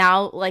me. And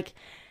now, like,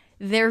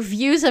 their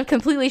views have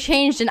completely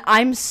changed and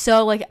I'm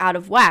so, like, out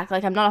of whack.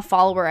 Like, I'm not a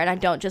follower and I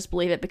don't just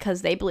believe it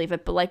because they believe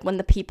it. But, like, when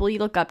the people you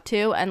look up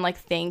to and, like,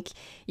 think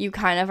you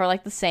kind of are,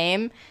 like, the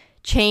same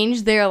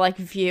change their, like,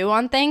 view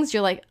on things,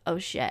 you're like, oh,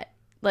 shit.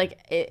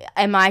 Like,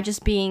 am I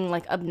just being,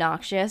 like,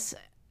 obnoxious?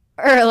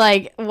 Or,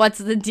 like, what's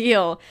the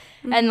deal?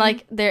 And,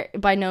 like, they're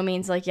by no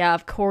means, like, yeah,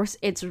 of course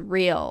it's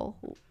real.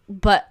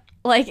 But,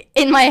 like,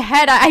 in my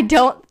head, I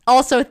don't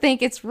also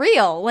think it's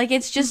real. Like,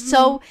 it's just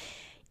so,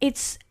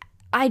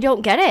 I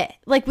don't get it.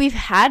 Like, we've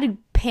had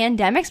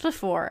pandemics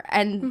before,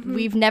 and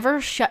we've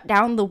never shut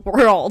down the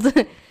world,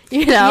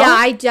 you know? Yeah,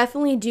 I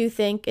definitely do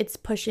think it's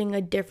pushing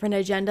a different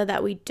agenda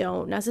that we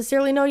don't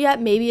necessarily know yet.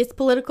 Maybe it's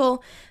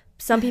political.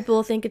 Some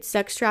people think it's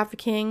sex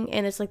trafficking,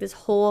 and it's like this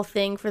whole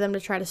thing for them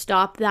to try to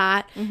stop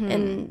that,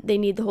 and they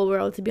need the whole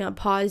world to be on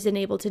pause and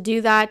able to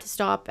do that to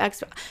stop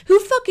who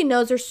fucking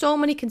knows? There's so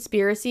many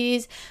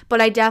conspiracies,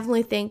 but I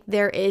definitely think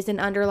there is an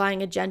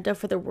underlying agenda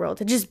for the world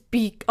to just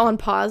be on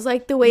pause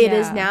like the way it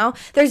is now.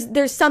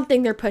 There's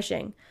something they're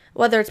pushing,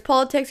 whether it's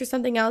politics or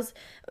something else.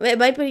 It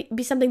might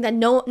be something that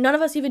none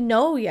of us even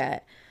know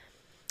yet.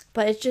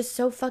 But it's just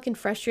so fucking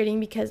frustrating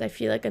because I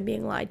feel like I'm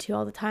being lied to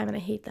all the time, and I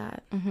hate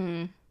that.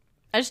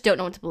 I just don't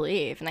know what to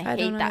believe, and I hate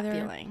don't that either.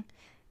 feeling.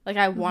 Like,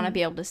 I want to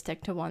be able to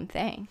stick to one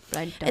thing, but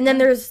I don't. And then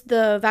there's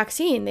the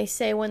vaccine. They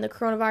say when the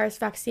coronavirus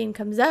vaccine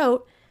comes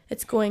out,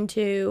 it's going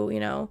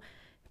to,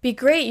 be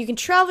great. You can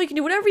travel, you can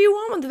do whatever you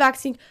want with the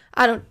vaccine.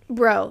 Look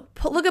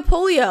at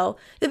polio.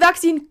 The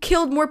vaccine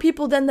killed more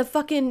people than the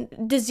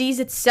fucking disease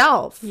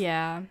itself.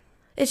 Yeah.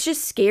 It's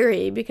just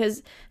scary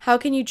because how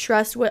can you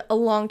trust what a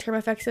long-term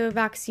effects of a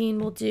vaccine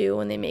will do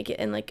when they make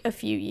it in like a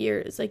few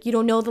years? Like, you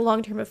don't know the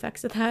long-term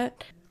effects of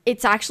that.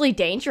 It's actually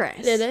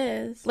dangerous. It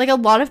is. Like, a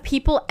lot of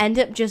people end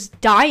up just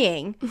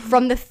dying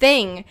from the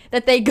thing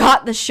that they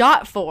got the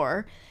shot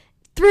for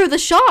through the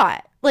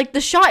shot. Like,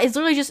 the shot is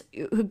literally just,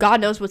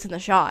 God knows what's in the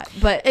shot.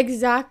 But,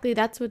 Exactly.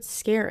 That's what's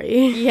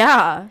scary.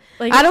 yeah.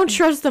 Like, I don't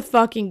trust the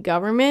fucking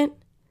government.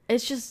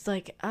 it's just,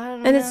 like, I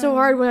don't know. And it's so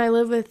hard when I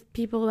live with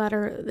people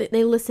that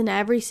they listen to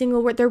every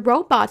single word. They're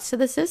robots to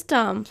the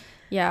system.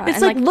 Yeah.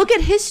 It's and, like, look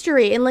at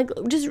history and, like,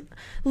 just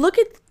look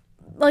at,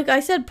 like I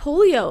said,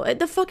 polio.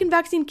 The fucking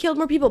vaccine killed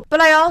more people.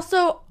 But I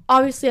also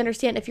obviously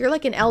understand if you're,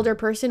 like, an elder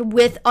person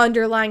with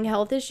underlying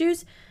health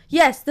issues,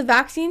 yes, the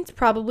vaccine's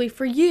probably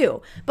for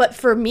you. But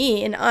for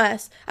me and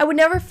us, I would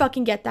never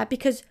fucking get that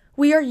because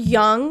we are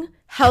young,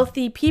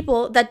 healthy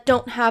people that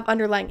don't have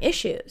underlying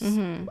issues.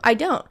 I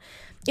don't.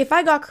 If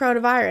I got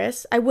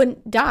coronavirus, I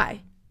wouldn't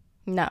die.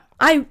 No.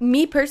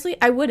 Me personally,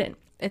 I wouldn't.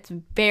 It's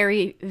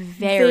very,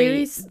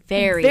 very,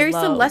 very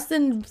low. Some less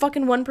than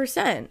fucking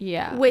 1%.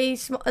 Yeah. Way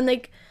small. And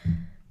like,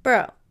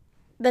 bro,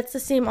 that's the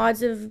same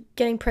odds of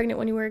getting pregnant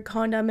when you wear a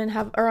condom and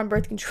are on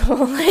birth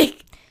control.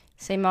 Like,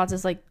 Same odds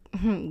as, like,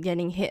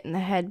 getting hit in the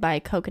head by a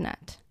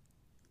coconut.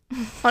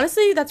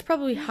 honestly, that's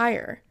probably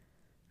higher.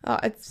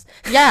 It's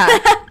Yeah,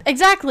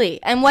 exactly.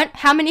 And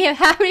how many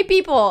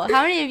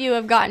of you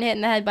have gotten hit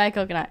in the head by a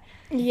coconut?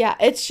 yeah.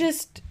 It's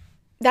just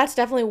that's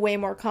definitely way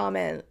more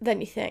common than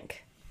you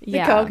think. The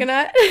Yeah.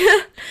 coconut.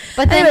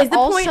 But then Anyways, the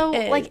also,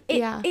 point is, like,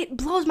 yeah. it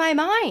blows my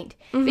mind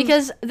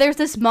because there's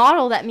this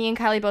model that me and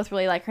Kylie both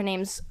really like. Her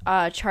name's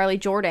Charlie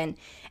Jordan,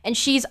 and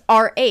she's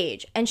our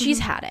age, and she's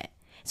had it.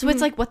 So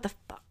it's like, what the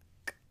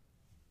fuck?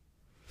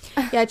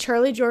 Yeah,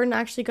 Charlie Jordan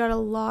actually got a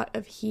lot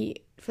of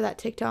heat for that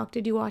TikTok.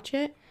 Did you watch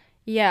it?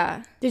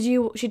 Yeah.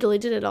 She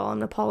deleted it all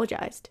and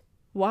apologized.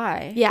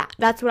 Why? Yeah,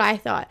 that's what I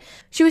thought.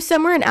 She was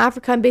somewhere in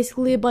Africa, and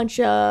basically a bunch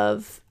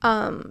of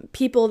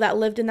people that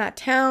lived in that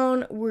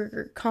town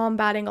were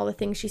combating all the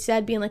things she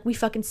said, being like, we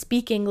fucking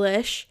speak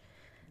English,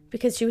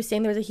 because she was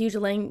saying there was a huge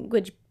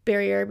language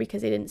barrier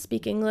because they didn't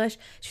speak English.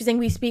 She was saying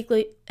we speak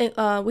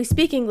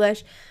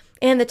English,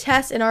 and the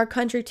tests in our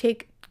country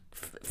take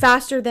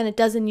faster than it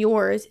does in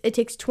yours. It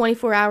takes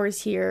 24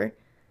 hours here.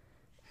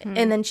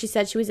 And then she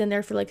said she was in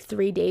there for like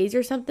 3 days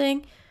or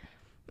something.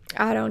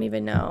 I don't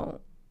even know.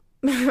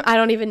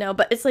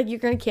 But it's like, you're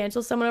going to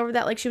cancel someone over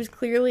that? Like, she was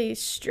clearly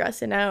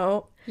stressing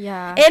out.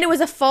 Yeah. And it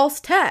was a false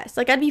test.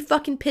 Like, I'd be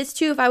fucking pissed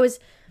too if I was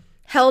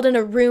held in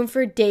a room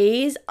for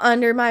days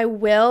under my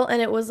will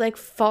and it was like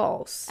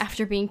false.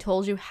 After being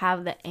told you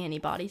have the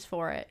antibodies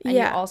for it. And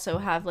Yeah. you also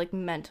have like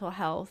mental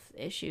health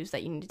issues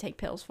that you need to take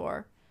pills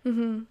for.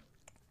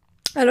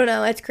 I don't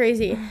know. It's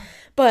crazy.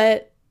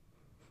 But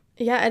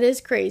yeah, it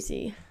is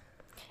crazy.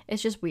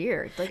 It's just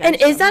weird. Like, And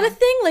is that a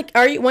thing? Like,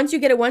 once you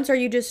get it once, are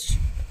you just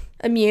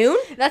Immune?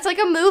 That's like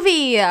a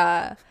movie.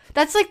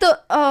 That's like the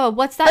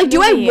what's that? Like,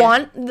 do I movie?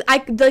 want?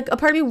 Like a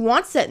part of me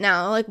wants it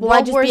now. Like, will I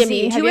World just War be Z?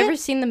 immune Have to you it? ever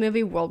seen the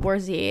movie World War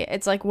Z?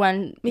 It's like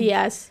when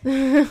Yes.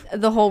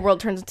 the whole world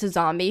turns into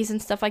zombies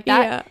and stuff like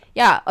that. Yeah.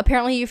 Yeah.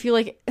 Apparently, you feel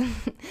like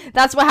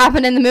that's what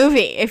happened in the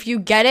movie. If you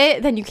get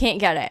it, then you can't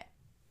get it.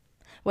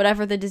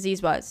 Whatever the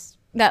disease was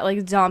that like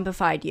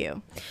zombified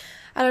you.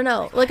 I don't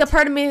know. Like, a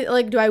part of me,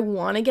 like, do I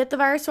want to get the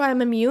virus so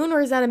I'm immune, or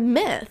is that a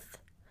myth?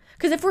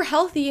 Because if we're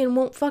healthy and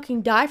won't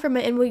fucking die from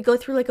it, and we go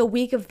through like a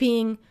week of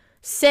being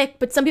sick,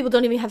 but some people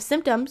don't even have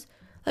symptoms,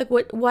 like,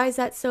 what? Why is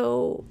that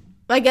so?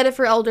 I get it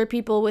for elder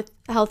people with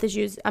health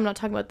issues. I'm not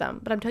talking about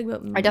them, but I'm talking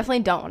about. I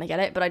definitely don't want to get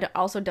it, but I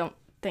also don't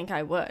think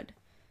I would.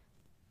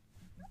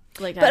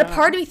 Like, But a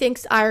part of me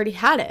thinks I already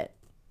had it.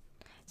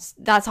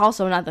 that's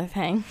also another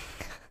thing.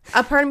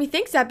 A part of me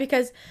thinks that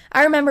because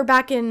I remember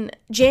back in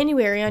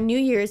January on New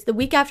Year's, the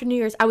week after New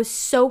Year's, I was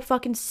so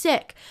fucking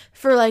sick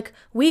for like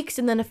weeks,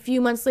 and then a few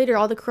months later,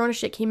 all the corona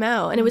shit came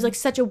out, and it was like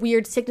such a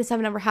weird sickness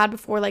I've never had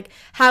before. Like,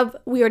 have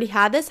we already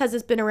had this? Has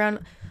this been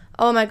around?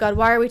 Oh my god,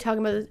 why are we talking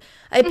about this?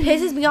 It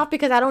pisses me off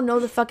because I don't know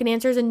the fucking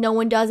answers, and no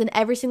one does, and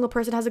every single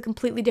person has a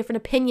completely different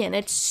opinion.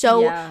 It's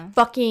so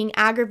fucking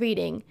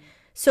aggravating.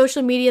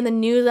 Social media and the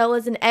news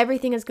outlets and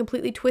everything has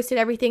completely twisted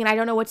everything, and I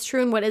don't know what's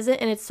true and what isn't,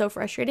 and it's so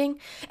frustrating.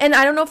 And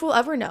I don't know if we'll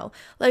ever know.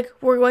 Like,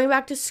 we're going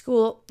back to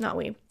school,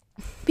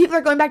 people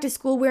are going back to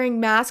school wearing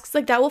masks.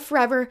 Like, that will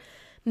forever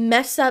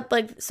mess up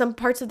like some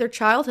parts of their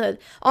childhood.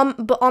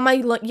 But all my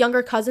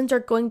younger cousins are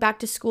going back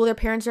to school. Their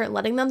parents aren't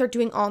letting them. They're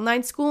doing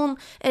online school,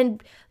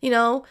 and you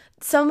know,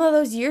 some of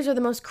those years are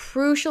the most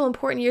crucial,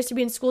 important years to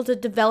be in school to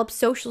develop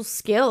social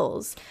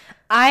skills.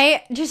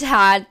 I just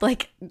had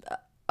like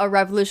a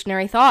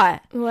revolutionary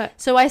thought. What?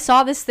 So I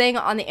saw this thing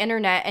on the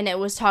internet, and it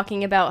was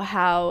talking about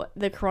how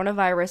the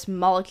coronavirus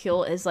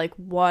molecule is like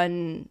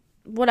one,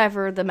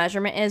 whatever the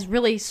measurement is,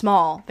 really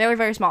small, very,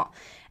 very small.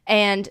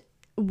 And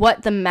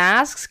what the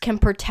masks can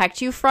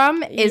protect you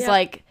from is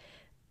like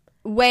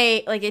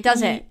way, like it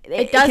doesn't.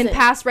 It doesn't. can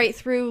pass right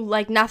through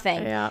like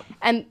nothing. Yeah.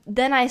 And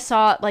then I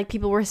saw like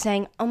people were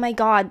saying, oh my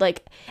God,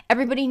 like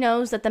everybody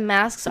knows that the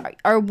masks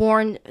are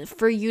worn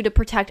for you to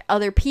protect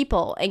other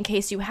people in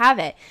case you have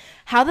it.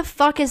 How the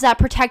fuck is that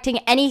protecting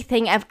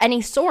anything of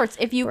any sorts?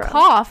 If you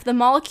cough, the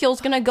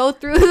molecule's gonna go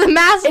through the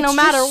mask no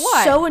matter what.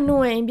 It's so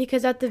annoying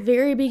because at the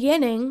very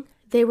beginning,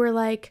 they were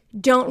like,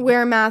 don't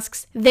wear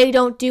masks. They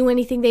don't do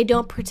anything. They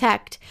don't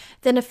protect.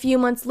 Then a few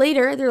months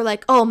later, they're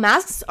like, oh,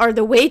 masks are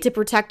the way to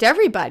protect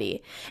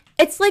everybody.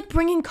 It's like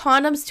bringing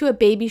condoms to a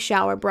baby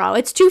shower, bro.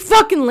 It's too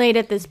fucking late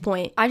at this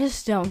point. I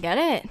just don't get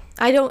it.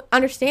 I don't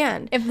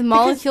understand. If the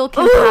molecule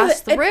can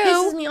pass through. It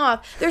pisses me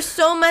off. There's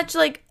so much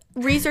like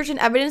research and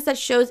evidence that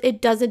shows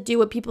it doesn't do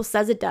what people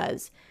says it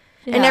does.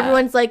 Yeah. And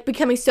everyone's like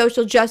becoming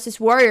social justice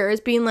warriors,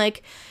 being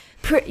like,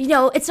 you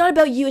know, it's not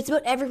about you, it's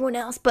about everyone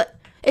else. But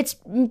it's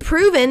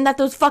proven that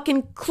those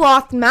fucking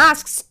cloth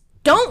masks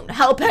don't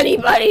help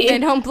anybody. They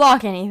don't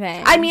block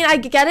anything. I mean, I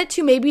get it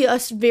to maybe a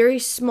very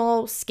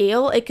small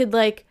scale. It could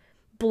like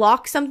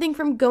block something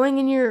from going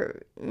in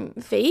your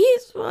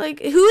face.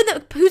 Like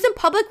who's in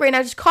public right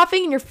now just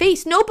coughing in your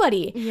face?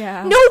 Nobody.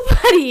 Yeah.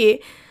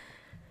 Nobody.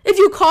 If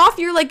you cough,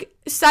 you're like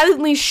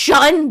silently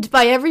shunned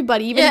by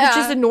everybody, even if it's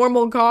just a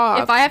normal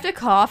cough. If I have to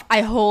cough,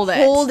 I hold it.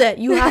 Hold it.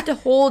 You have to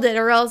hold it,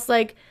 or else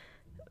like,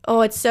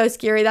 oh, it's so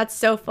scary. That's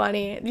so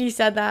funny. You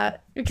said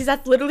that because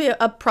that's literally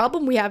a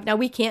problem we have now.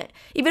 We can't,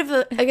 even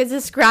if it's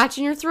a scratch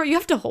in your throat, you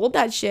have to hold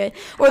that shit,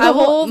 or the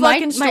whole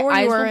fucking store my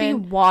eyes you're will be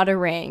in.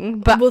 watering.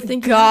 But We'll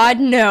think God,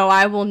 no,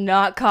 I will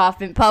not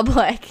cough in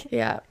public.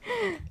 Yeah.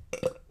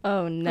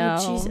 Oh no,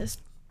 Oh, Jesus.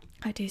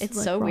 I taste it's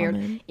like so ramen.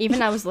 weird.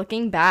 Even I was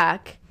looking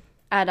back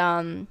at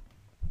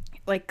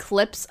like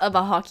clips of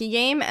a hockey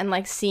game and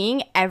like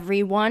seeing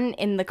everyone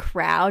in the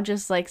crowd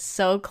just like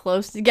so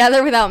close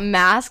together without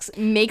masks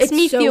makes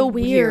me so feel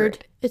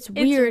weird. It's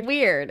weird. It's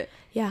weird.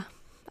 Yeah.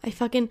 I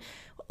fucking,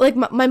 like,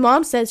 my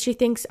mom says she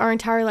thinks our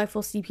entire life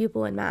we'll see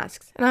people in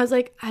masks. And I was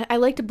like, I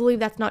like to believe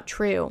that's not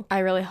true. I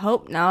really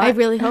hope not. I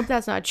really hope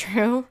that's not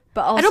true.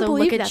 But also I don't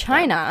believe look at that,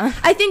 China.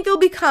 I think there'll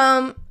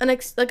become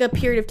like a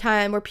period of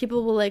time where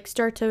people will like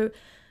start to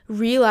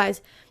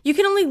realize you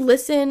can only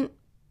listen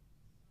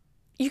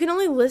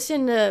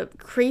to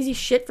crazy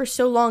shit for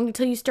so long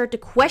until you start to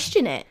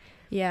question it.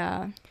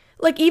 Yeah.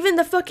 Like, even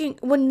the fucking,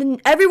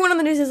 everyone on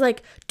the news is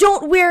like,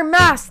 don't wear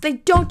masks, they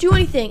don't do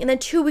anything. And then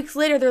 2 weeks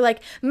later, they're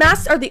like,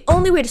 masks are the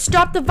only way to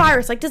stop the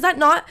virus. Like, does that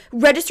not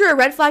register a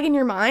red flag in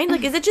your mind?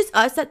 Like, is it just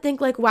us that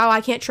think like, wow,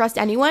 I can't trust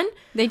anyone?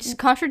 They just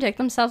contradict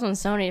themselves on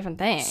so many different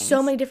things.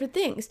 So many different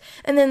things.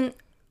 And then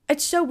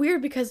it's so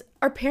weird because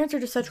our parents are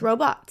just such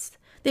robots.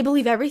 They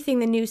believe everything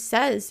the news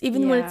says,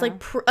 even when it's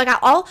like,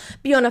 I'll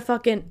be on a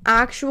fucking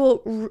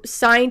actual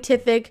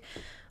scientific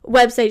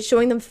website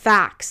showing them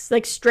facts,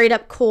 like straight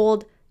up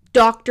cold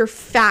doctor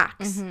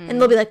facts. And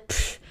they'll be like,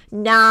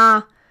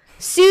 nah,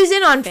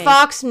 Susan on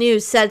Fox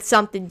News said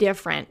something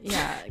different.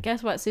 Yeah,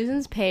 guess what?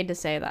 Susan's paid to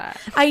say that.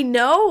 I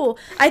know.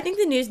 I think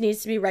the news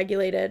needs to be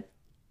regulated.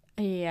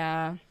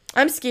 Yeah.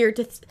 I'm scared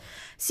to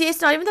see.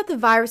 It's not even that the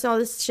virus and all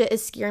this shit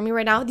is scaring me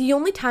right now. The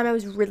only time I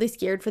was really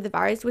scared for the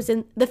virus was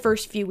in the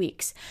first few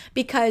weeks,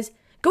 because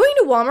going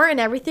to Walmart and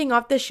everything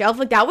off the shelf,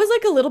 like, that was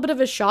like a little bit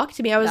of a shock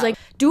to me. I was like,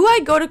 do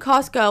I go to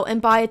Costco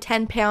and buy a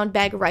 10-pound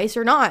bag of rice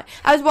or not?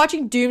 I was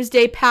watching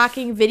doomsday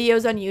packing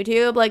videos on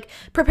YouTube, like,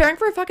 preparing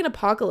for a fucking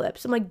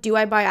apocalypse. I'm like, do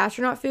I buy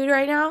astronaut food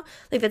right now,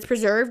 like, that's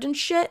preserved and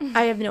shit?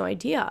 I have no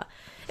idea.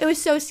 It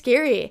was so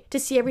scary to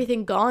see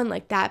everything gone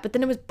like that, but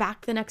then it was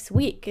back the next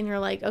week, and you're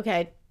like,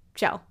 okay,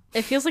 chill.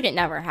 It feels like it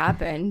never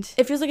happened.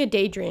 It feels like a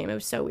daydream. It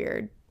was so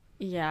weird.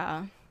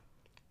 Yeah.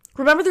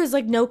 Remember, there's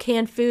like no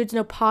canned foods,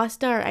 no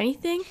pasta or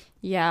anything?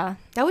 Yeah.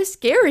 That was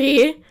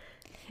scary.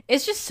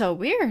 It's just so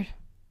weird.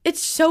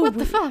 It's so What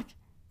the fuck?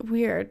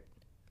 weird.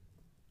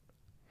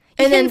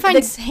 You And then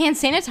couldn't find hand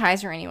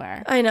sanitizer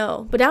anywhere. I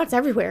know, but now it's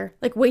everywhere.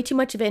 Like, way too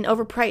much of it and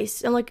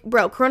overpriced. I'm like,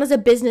 bro, Corona's a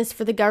business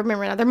for the government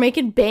right now. They're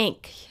making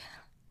bank.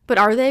 But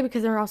are they?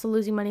 Because they're also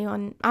losing money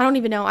on... I don't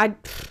even know.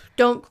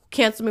 Don't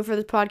cancel me for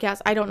this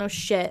podcast. I don't know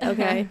shit,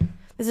 okay?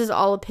 This is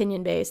all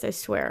opinion-based, I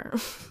swear.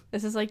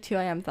 This is like 2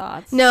 a.m.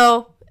 thoughts.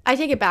 No, I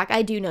take it back.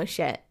 I do know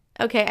shit.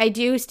 Okay, I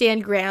do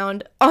stand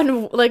ground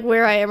on, like,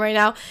 where I am right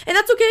now. And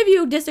that's okay if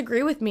you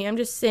disagree with me. I'm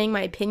just saying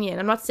my opinion.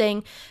 I'm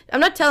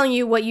not telling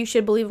you what you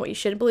should believe, what you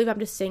shouldn't believe. I'm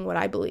just saying what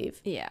I believe.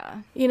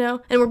 Yeah. You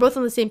know? And we're both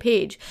on the same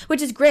page,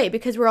 which is great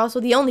because we're also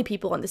the only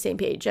people on the same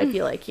page, I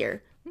feel like,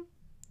 here.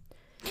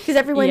 Because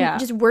everyone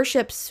just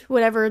worships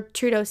whatever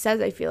Trudeau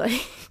says, I feel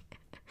like.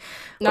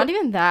 Not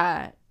even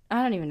that.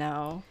 I don't even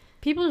know.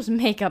 People just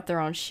make up their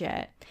own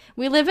shit.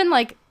 We live in,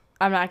 like...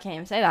 I can't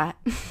even say that.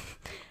 I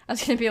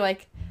was going to be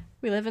like...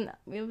 We live in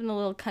a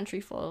little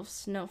country full of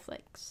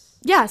snowflakes.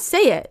 Yeah,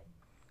 say it.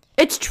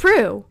 It's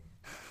true.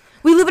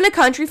 We live in a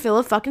country full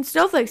of fucking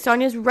snowflakes.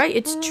 Sonya's right.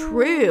 It's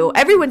true.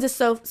 Everyone's a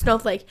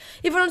snowflake.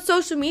 Even on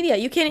social media.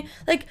 You can't...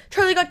 Like,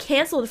 Charlie got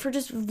canceled for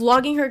just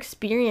vlogging her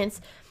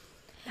experience.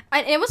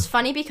 And it was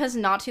funny because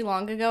not too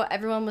long ago,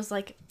 everyone was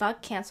like,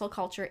 fuck cancel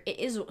culture.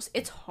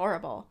 It's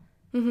horrible.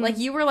 Mm-hmm. Like,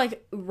 you were,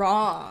 like,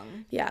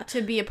 wrong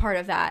to be a part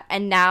of that.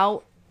 And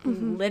now...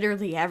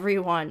 literally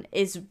everyone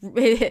is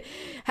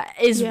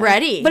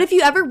ready. But if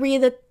you ever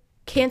read the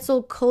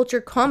cancel culture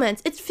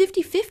comments, it's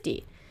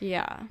 50-50.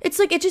 Yeah. It's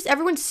like, it's just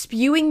everyone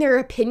spewing their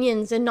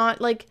opinions and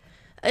not like,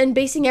 and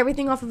basing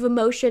everything off of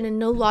emotion and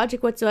no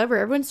logic whatsoever.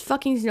 Everyone's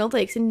fucking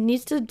snowflakes and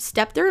needs to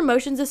step their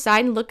emotions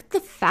aside and look at the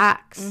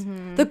facts.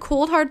 The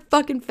cold hard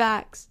fucking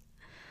facts.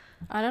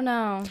 I don't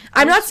know.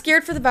 I'm not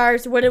scared for the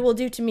virus, what it will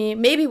do to me.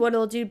 Maybe what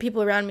it'll do to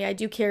people around me. I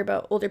do care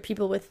about older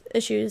people with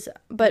issues.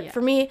 But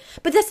for me,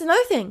 but that's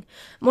another thing.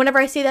 Whenever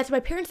I say that to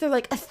my parents, they're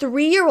like, a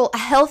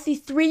healthy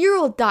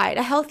 3-year-old died.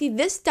 A healthy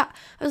this died.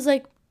 I was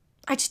like,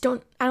 I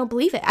don't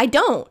believe it. I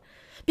don't.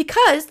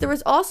 Because there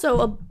was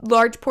also a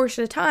large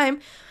portion of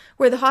time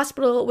where the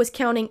hospital was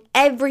counting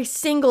every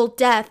single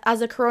death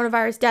as a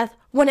coronavirus death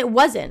when it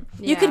wasn't.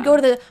 Yeah. You could go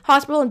to the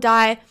hospital and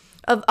die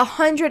of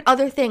 100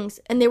 other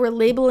things, and they were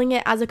labeling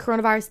it as a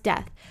coronavirus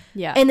death.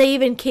 Yeah. And they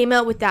even came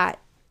out with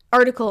that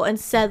article and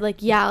said,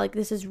 like, yeah, like,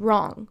 this is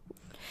wrong.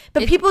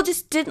 But people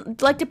just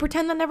didn't like to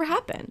pretend that never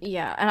happened.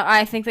 Yeah, and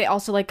I think they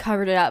also, like,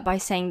 covered it up by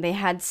saying they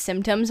had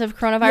symptoms of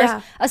coronavirus.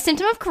 Yeah. A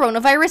symptom of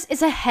coronavirus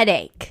is a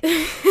headache.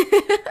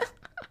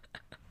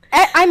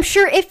 I'm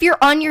sure if you're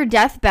on your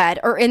deathbed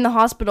or in the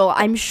hospital,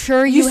 I'm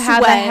sure you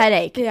have a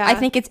headache. Yeah. I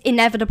think it's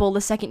inevitable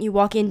the second you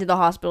walk into the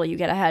hospital, you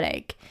get a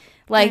headache.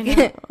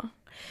 Like...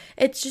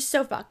 It's just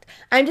so fucked.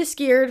 I'm just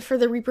scared for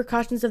the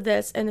repercussions of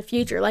this in the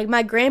future. Like,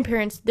 my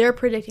grandparents, they're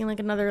predicting, like,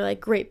 another, like,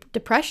 Great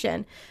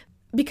Depression.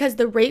 Because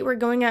the rate we're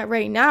going at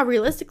right now,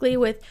 realistically,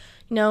 with,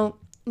 no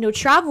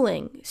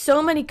traveling.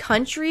 So many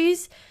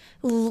countries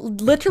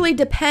literally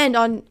depend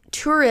on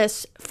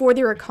tourists for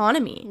their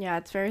economy. Yeah,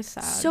 it's very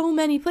sad. So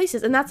many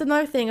places. And that's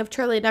another thing of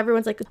Charlie. And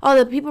everyone's like, oh,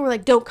 the people were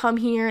like, don't come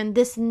here and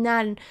this and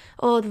that. And,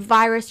 oh, the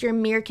virus, your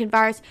American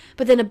virus.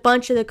 But then a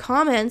bunch of the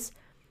comments...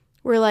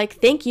 We're like,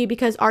 thank you,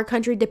 because our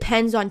country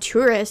depends on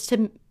tourists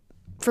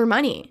for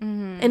money.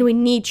 Mm-hmm. And we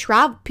need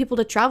people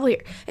to travel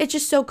here. It's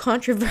just so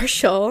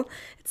controversial.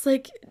 It's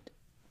like,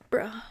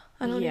 bro,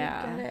 I don't even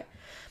get it.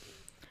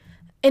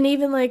 And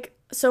even, like,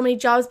 so many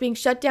jobs being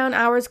shut down,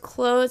 hours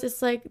closed.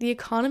 It's like, the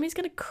economy's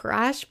going to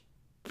crash,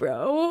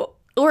 bro.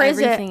 Or is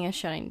it? Everything is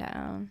shutting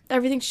down.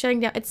 Everything's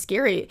shutting down. It's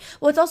scary.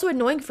 Well, it's also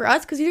annoying for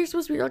us, because these are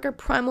supposed to be, like, our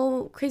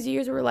primal crazy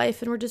years of our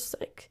life. And we're just,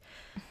 like...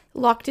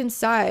 locked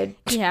inside.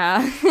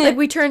 Yeah. Like,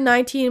 we turn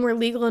 19, we're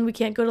legal, and we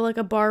can't go to, like,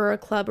 a bar or a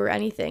club or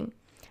anything.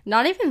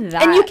 Not even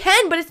that. And you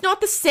can, but it's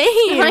not the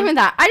same. Not even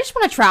that. I just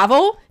want to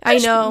travel. I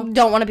know.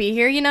 Don't want to be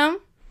here, you know?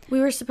 We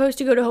were supposed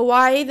to go to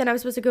Hawaii, then I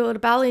was supposed to go to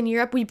Bali in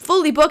Europe. We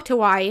fully booked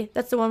Hawaii.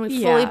 That's the one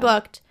we fully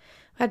booked.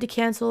 We had to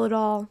cancel it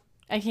all.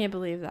 I can't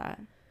believe that.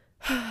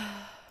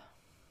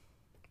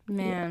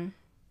 Man.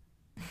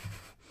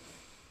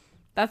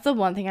 That's the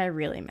one thing I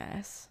really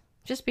miss.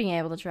 Just being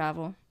able to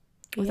travel.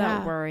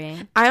 without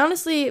worrying. I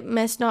honestly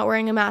miss not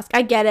wearing a mask.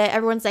 I get it.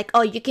 Everyone's like,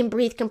 oh, you can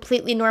breathe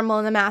completely normal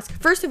in a mask.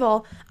 First of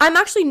all, I'm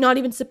actually not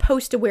even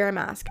supposed to wear a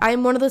mask. I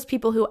am one of those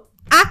people who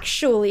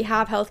actually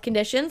have health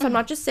conditions. I'm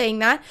not just saying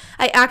that.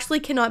 I actually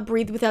cannot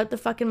breathe without the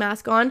fucking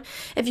mask on.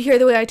 If you hear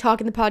the way I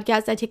talk in the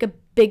podcast, I take a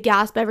big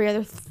gasp every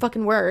other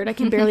fucking word. I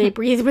can barely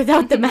breathe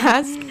without the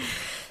mask.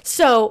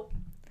 So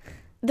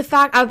the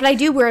fact, but I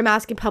do wear a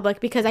mask in public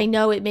because I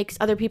know it makes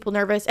other people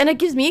nervous, and it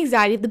gives me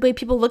anxiety the way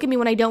people look at me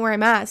when I don't wear a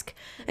mask,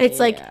 and it's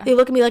like they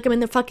look at me like I'm in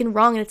the fucking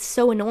wrong, and it's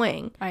so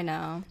annoying. I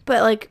know,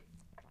 but like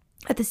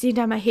at the same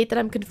time, I hate that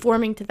I'm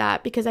conforming to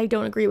that because I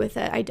don't agree with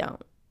it. I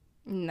don't.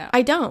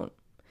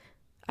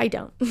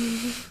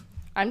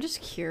 I'm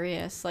just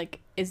curious.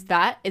 Like, is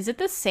it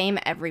the same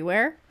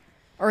everywhere,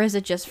 or is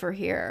it just for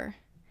here?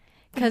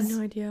 Because I have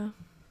no idea.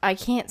 I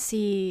can't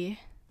see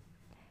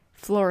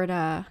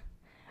Florida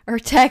or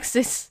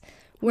Texas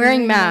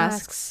wearing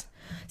masks.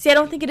 See, I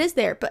don't think it is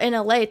there, but in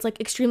LA, it's like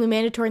extremely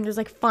mandatory, and there's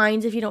like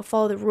fines if you don't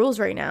follow the rules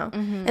right now.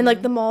 And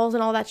like the malls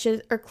and all that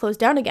shit are closed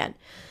down again.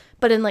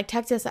 But in like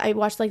Texas, I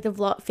watched like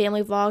the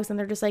family vlogs, and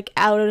they're just like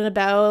out and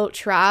about,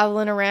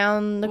 traveling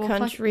around the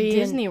country.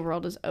 Disney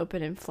World is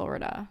open in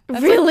Florida.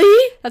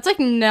 Really? That's like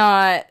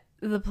not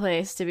the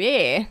place to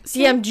be.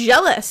 See, I'm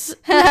jealous.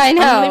 I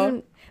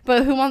know.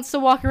 But who wants to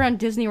walk around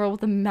Disney World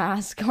with a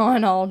mask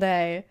on all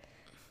day?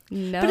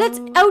 No. But that's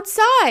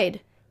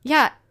outside.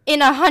 Yeah, in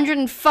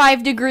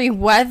 105-degree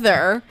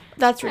weather.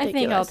 That's ridiculous. I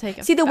think I'll take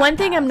a See, the one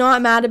thing I'm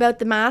not mad about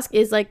the mask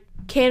is like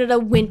Canada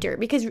winter,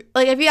 because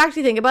like if you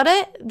actually think about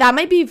it, that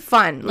might be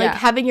fun. Like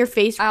having your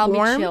face warm.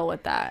 I'll be chill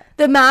with that.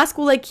 The mask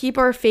will like keep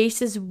our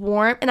faces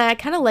warm, and I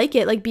kind of like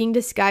it, like being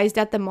disguised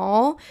at the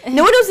mall.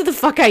 No one knows who the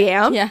fuck I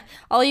am. Yeah,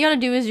 all you gotta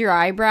do is your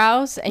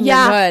eyebrows, and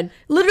you're good.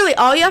 Literally,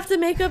 all the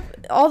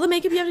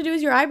makeup you have to do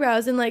is your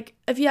eyebrows, and like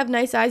if you have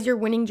nice eyes, you're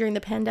winning during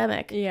the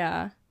pandemic.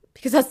 Yeah.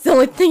 Because that's the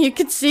only thing you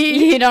can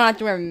see. You don't have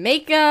to wear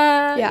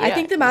makeup. Yeah, I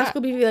think the mask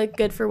will be like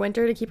good for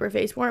winter to keep her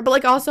face warm. But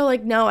like also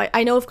like no,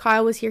 I know if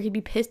Kyle was here, he'd be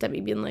pissed at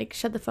me, being like,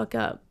 "Shut the fuck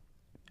up,"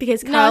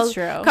 because Kyle's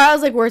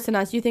like worse than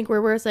us. You think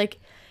we're worse? Like,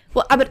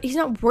 well, but he's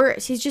not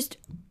worse. He's just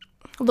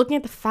looking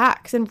at the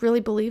facts and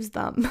really believes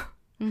them,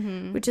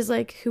 which is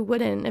like, who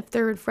wouldn't if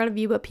they're in front of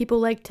you? But people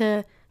like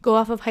to go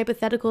off of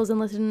hypotheticals and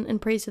listen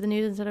and praise to the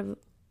news instead of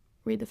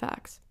read the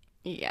facts.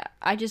 Yeah,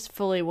 I just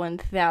fully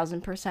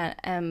 1000%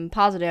 am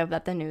positive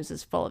that the news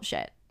is full of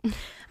shit.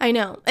 I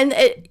know. And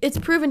it's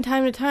proven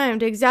time to time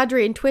to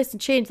exaggerate and twist and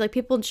change. Like,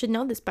 people should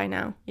know this by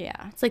now.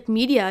 Yeah. It's like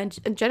media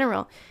in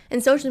general.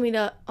 And social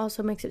media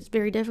also makes it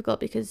very difficult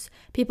because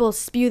people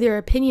spew their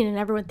opinion and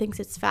everyone thinks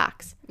it's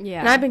facts. Yeah.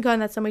 And I've been caught on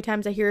that so many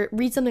times.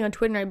 Read something on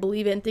Twitter and I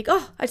believe it and think,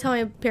 oh, I tell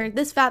my parents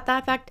this fact,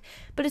 that fact.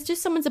 But it's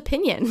just someone's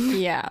opinion.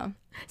 Yeah.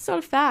 It's not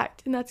a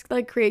fact. And that's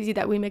like crazy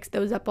that we mix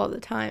those up all the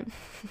time.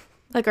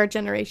 Like our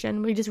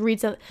generation. We just read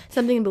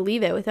something and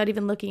believe it without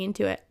even looking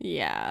into it.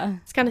 Yeah.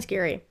 It's kind of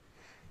scary.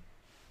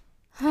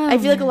 I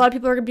feel like a lot of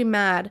people are going to be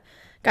mad.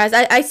 Guys,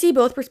 I see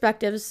both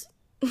perspectives.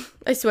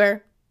 I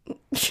swear.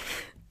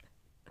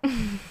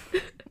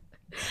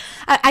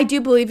 I do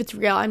believe it's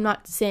real. I'm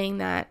not saying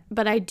that.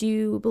 But I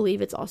do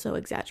believe it's also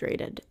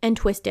exaggerated and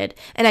twisted.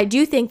 And I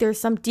do think there's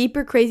some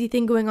deeper crazy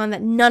thing going on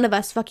that none of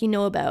us fucking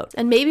know about.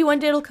 And maybe one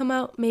day it'll come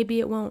out.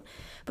 Maybe it won't.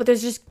 But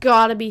there's just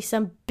got to be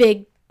some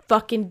big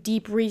fucking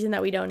deep reason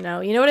that we don't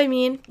know. You know what I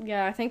mean?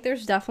 Yeah, I think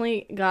there's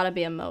definitely gotta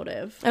be a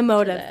motive. A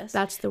motive.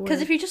 That's the word.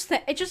 Because if you just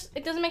think, it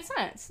doesn't make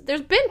sense. There's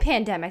been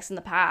pandemics in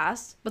the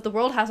past, but the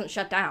world hasn't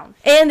shut down.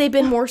 And they've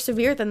been more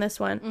severe than this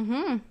one.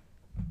 Mm-hmm.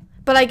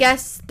 But I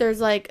guess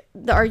there's like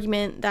the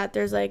argument that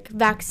there's like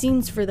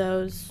vaccines for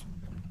those.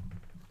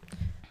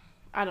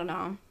 I don't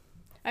know.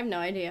 I have no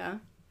idea.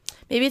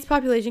 Maybe it's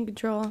population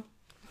control.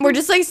 We're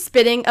just like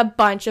spitting a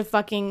bunch of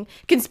fucking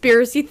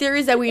conspiracy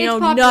theories that we know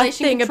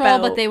nothing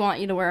about. But they want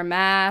you to wear a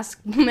mask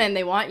and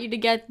they want you to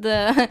get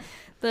the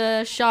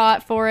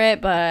shot for it,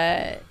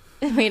 but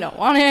we don't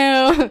want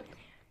to.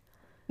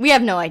 We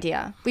have no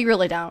idea. We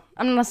really don't.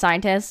 I'm not a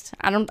scientist.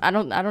 I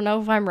don't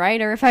know if I'm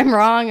right or if I'm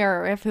wrong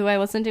or if who I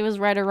listen to is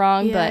right or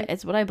wrong, but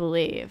it's what I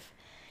believe.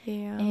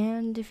 Yeah.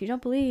 And if you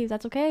don't believe,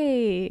 that's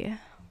okay.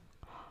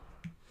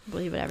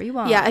 Believe whatever you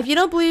want. Yeah, if you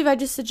don't believe, I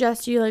just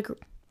suggest you like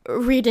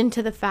read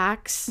into the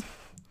facts.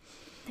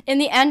 In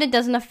the end, it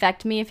doesn't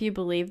affect me if you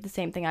believe the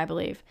same thing I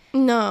believe.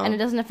 No. And it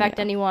doesn't affect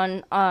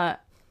anyone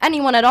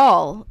at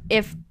all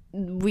if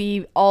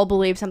we all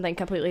believe something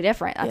completely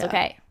different. That's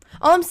okay.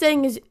 All I'm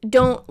saying is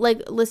don't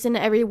like listen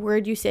to every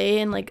word you say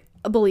and like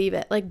believe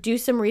it. Like do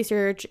some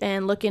research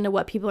and look into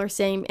what people are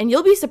saying and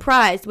you'll be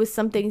surprised with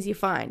some things you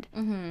find.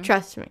 Mm-hmm.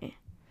 Trust me.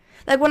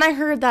 Like when I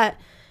heard that,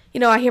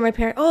 I hear my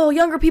parents, oh,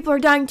 younger people are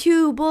dying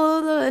too,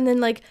 blah, blah, blah, and then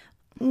like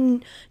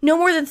no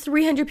more than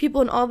 300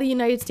 people in all the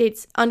United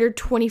States under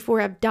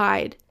 24 have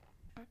died.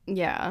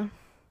 Yeah.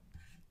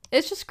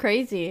 It's just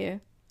crazy.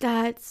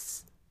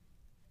 That's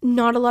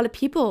not a lot of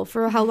people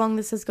for how long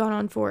this has gone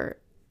on for.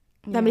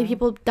 That many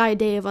people die a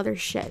day of other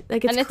shit.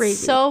 Like, it's crazy. It's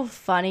so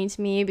funny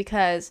to me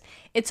because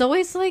it's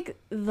always like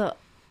the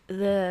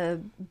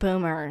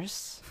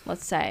boomers,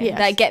 let's say,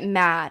 that get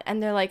mad.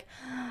 And they're like,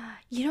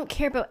 you don't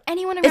care about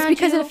anyone around you. It's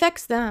because it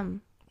affects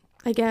them,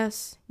 I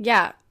guess.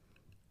 Yeah.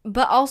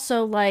 But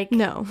also, like...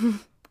 No.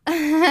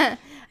 I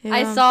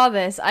saw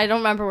this. I don't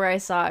remember where I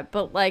saw it.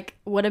 But, like,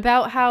 what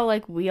about how,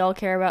 like, we all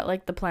care about,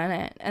 like, the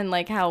planet? And,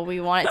 like, how we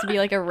want it to be,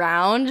 like,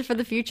 around for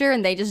the future.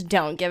 And they just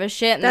don't give a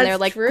shit. And they're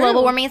like, true.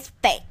 global warming is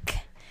fake.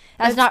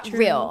 That's not true.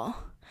 real.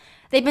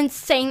 They've been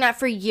saying that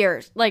for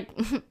years. Like,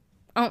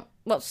 oh,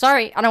 well,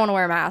 sorry. I don't want to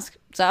wear a mask.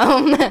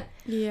 So,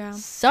 Yeah.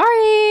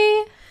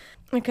 sorry.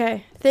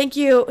 Okay. Thank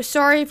you.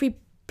 Sorry if we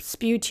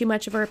spewed too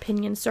much of our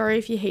opinions. Sorry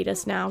if you hate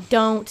us now.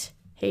 Don't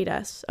hate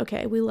us.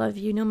 Okay. We love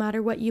you no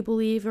matter what you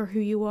believe or who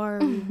you are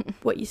or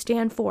what you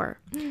stand for.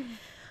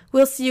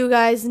 We'll see you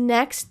guys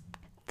next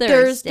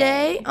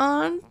Thursday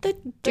on The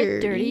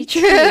Dirty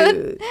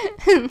Truth.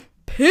 Truth.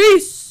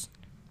 Peace.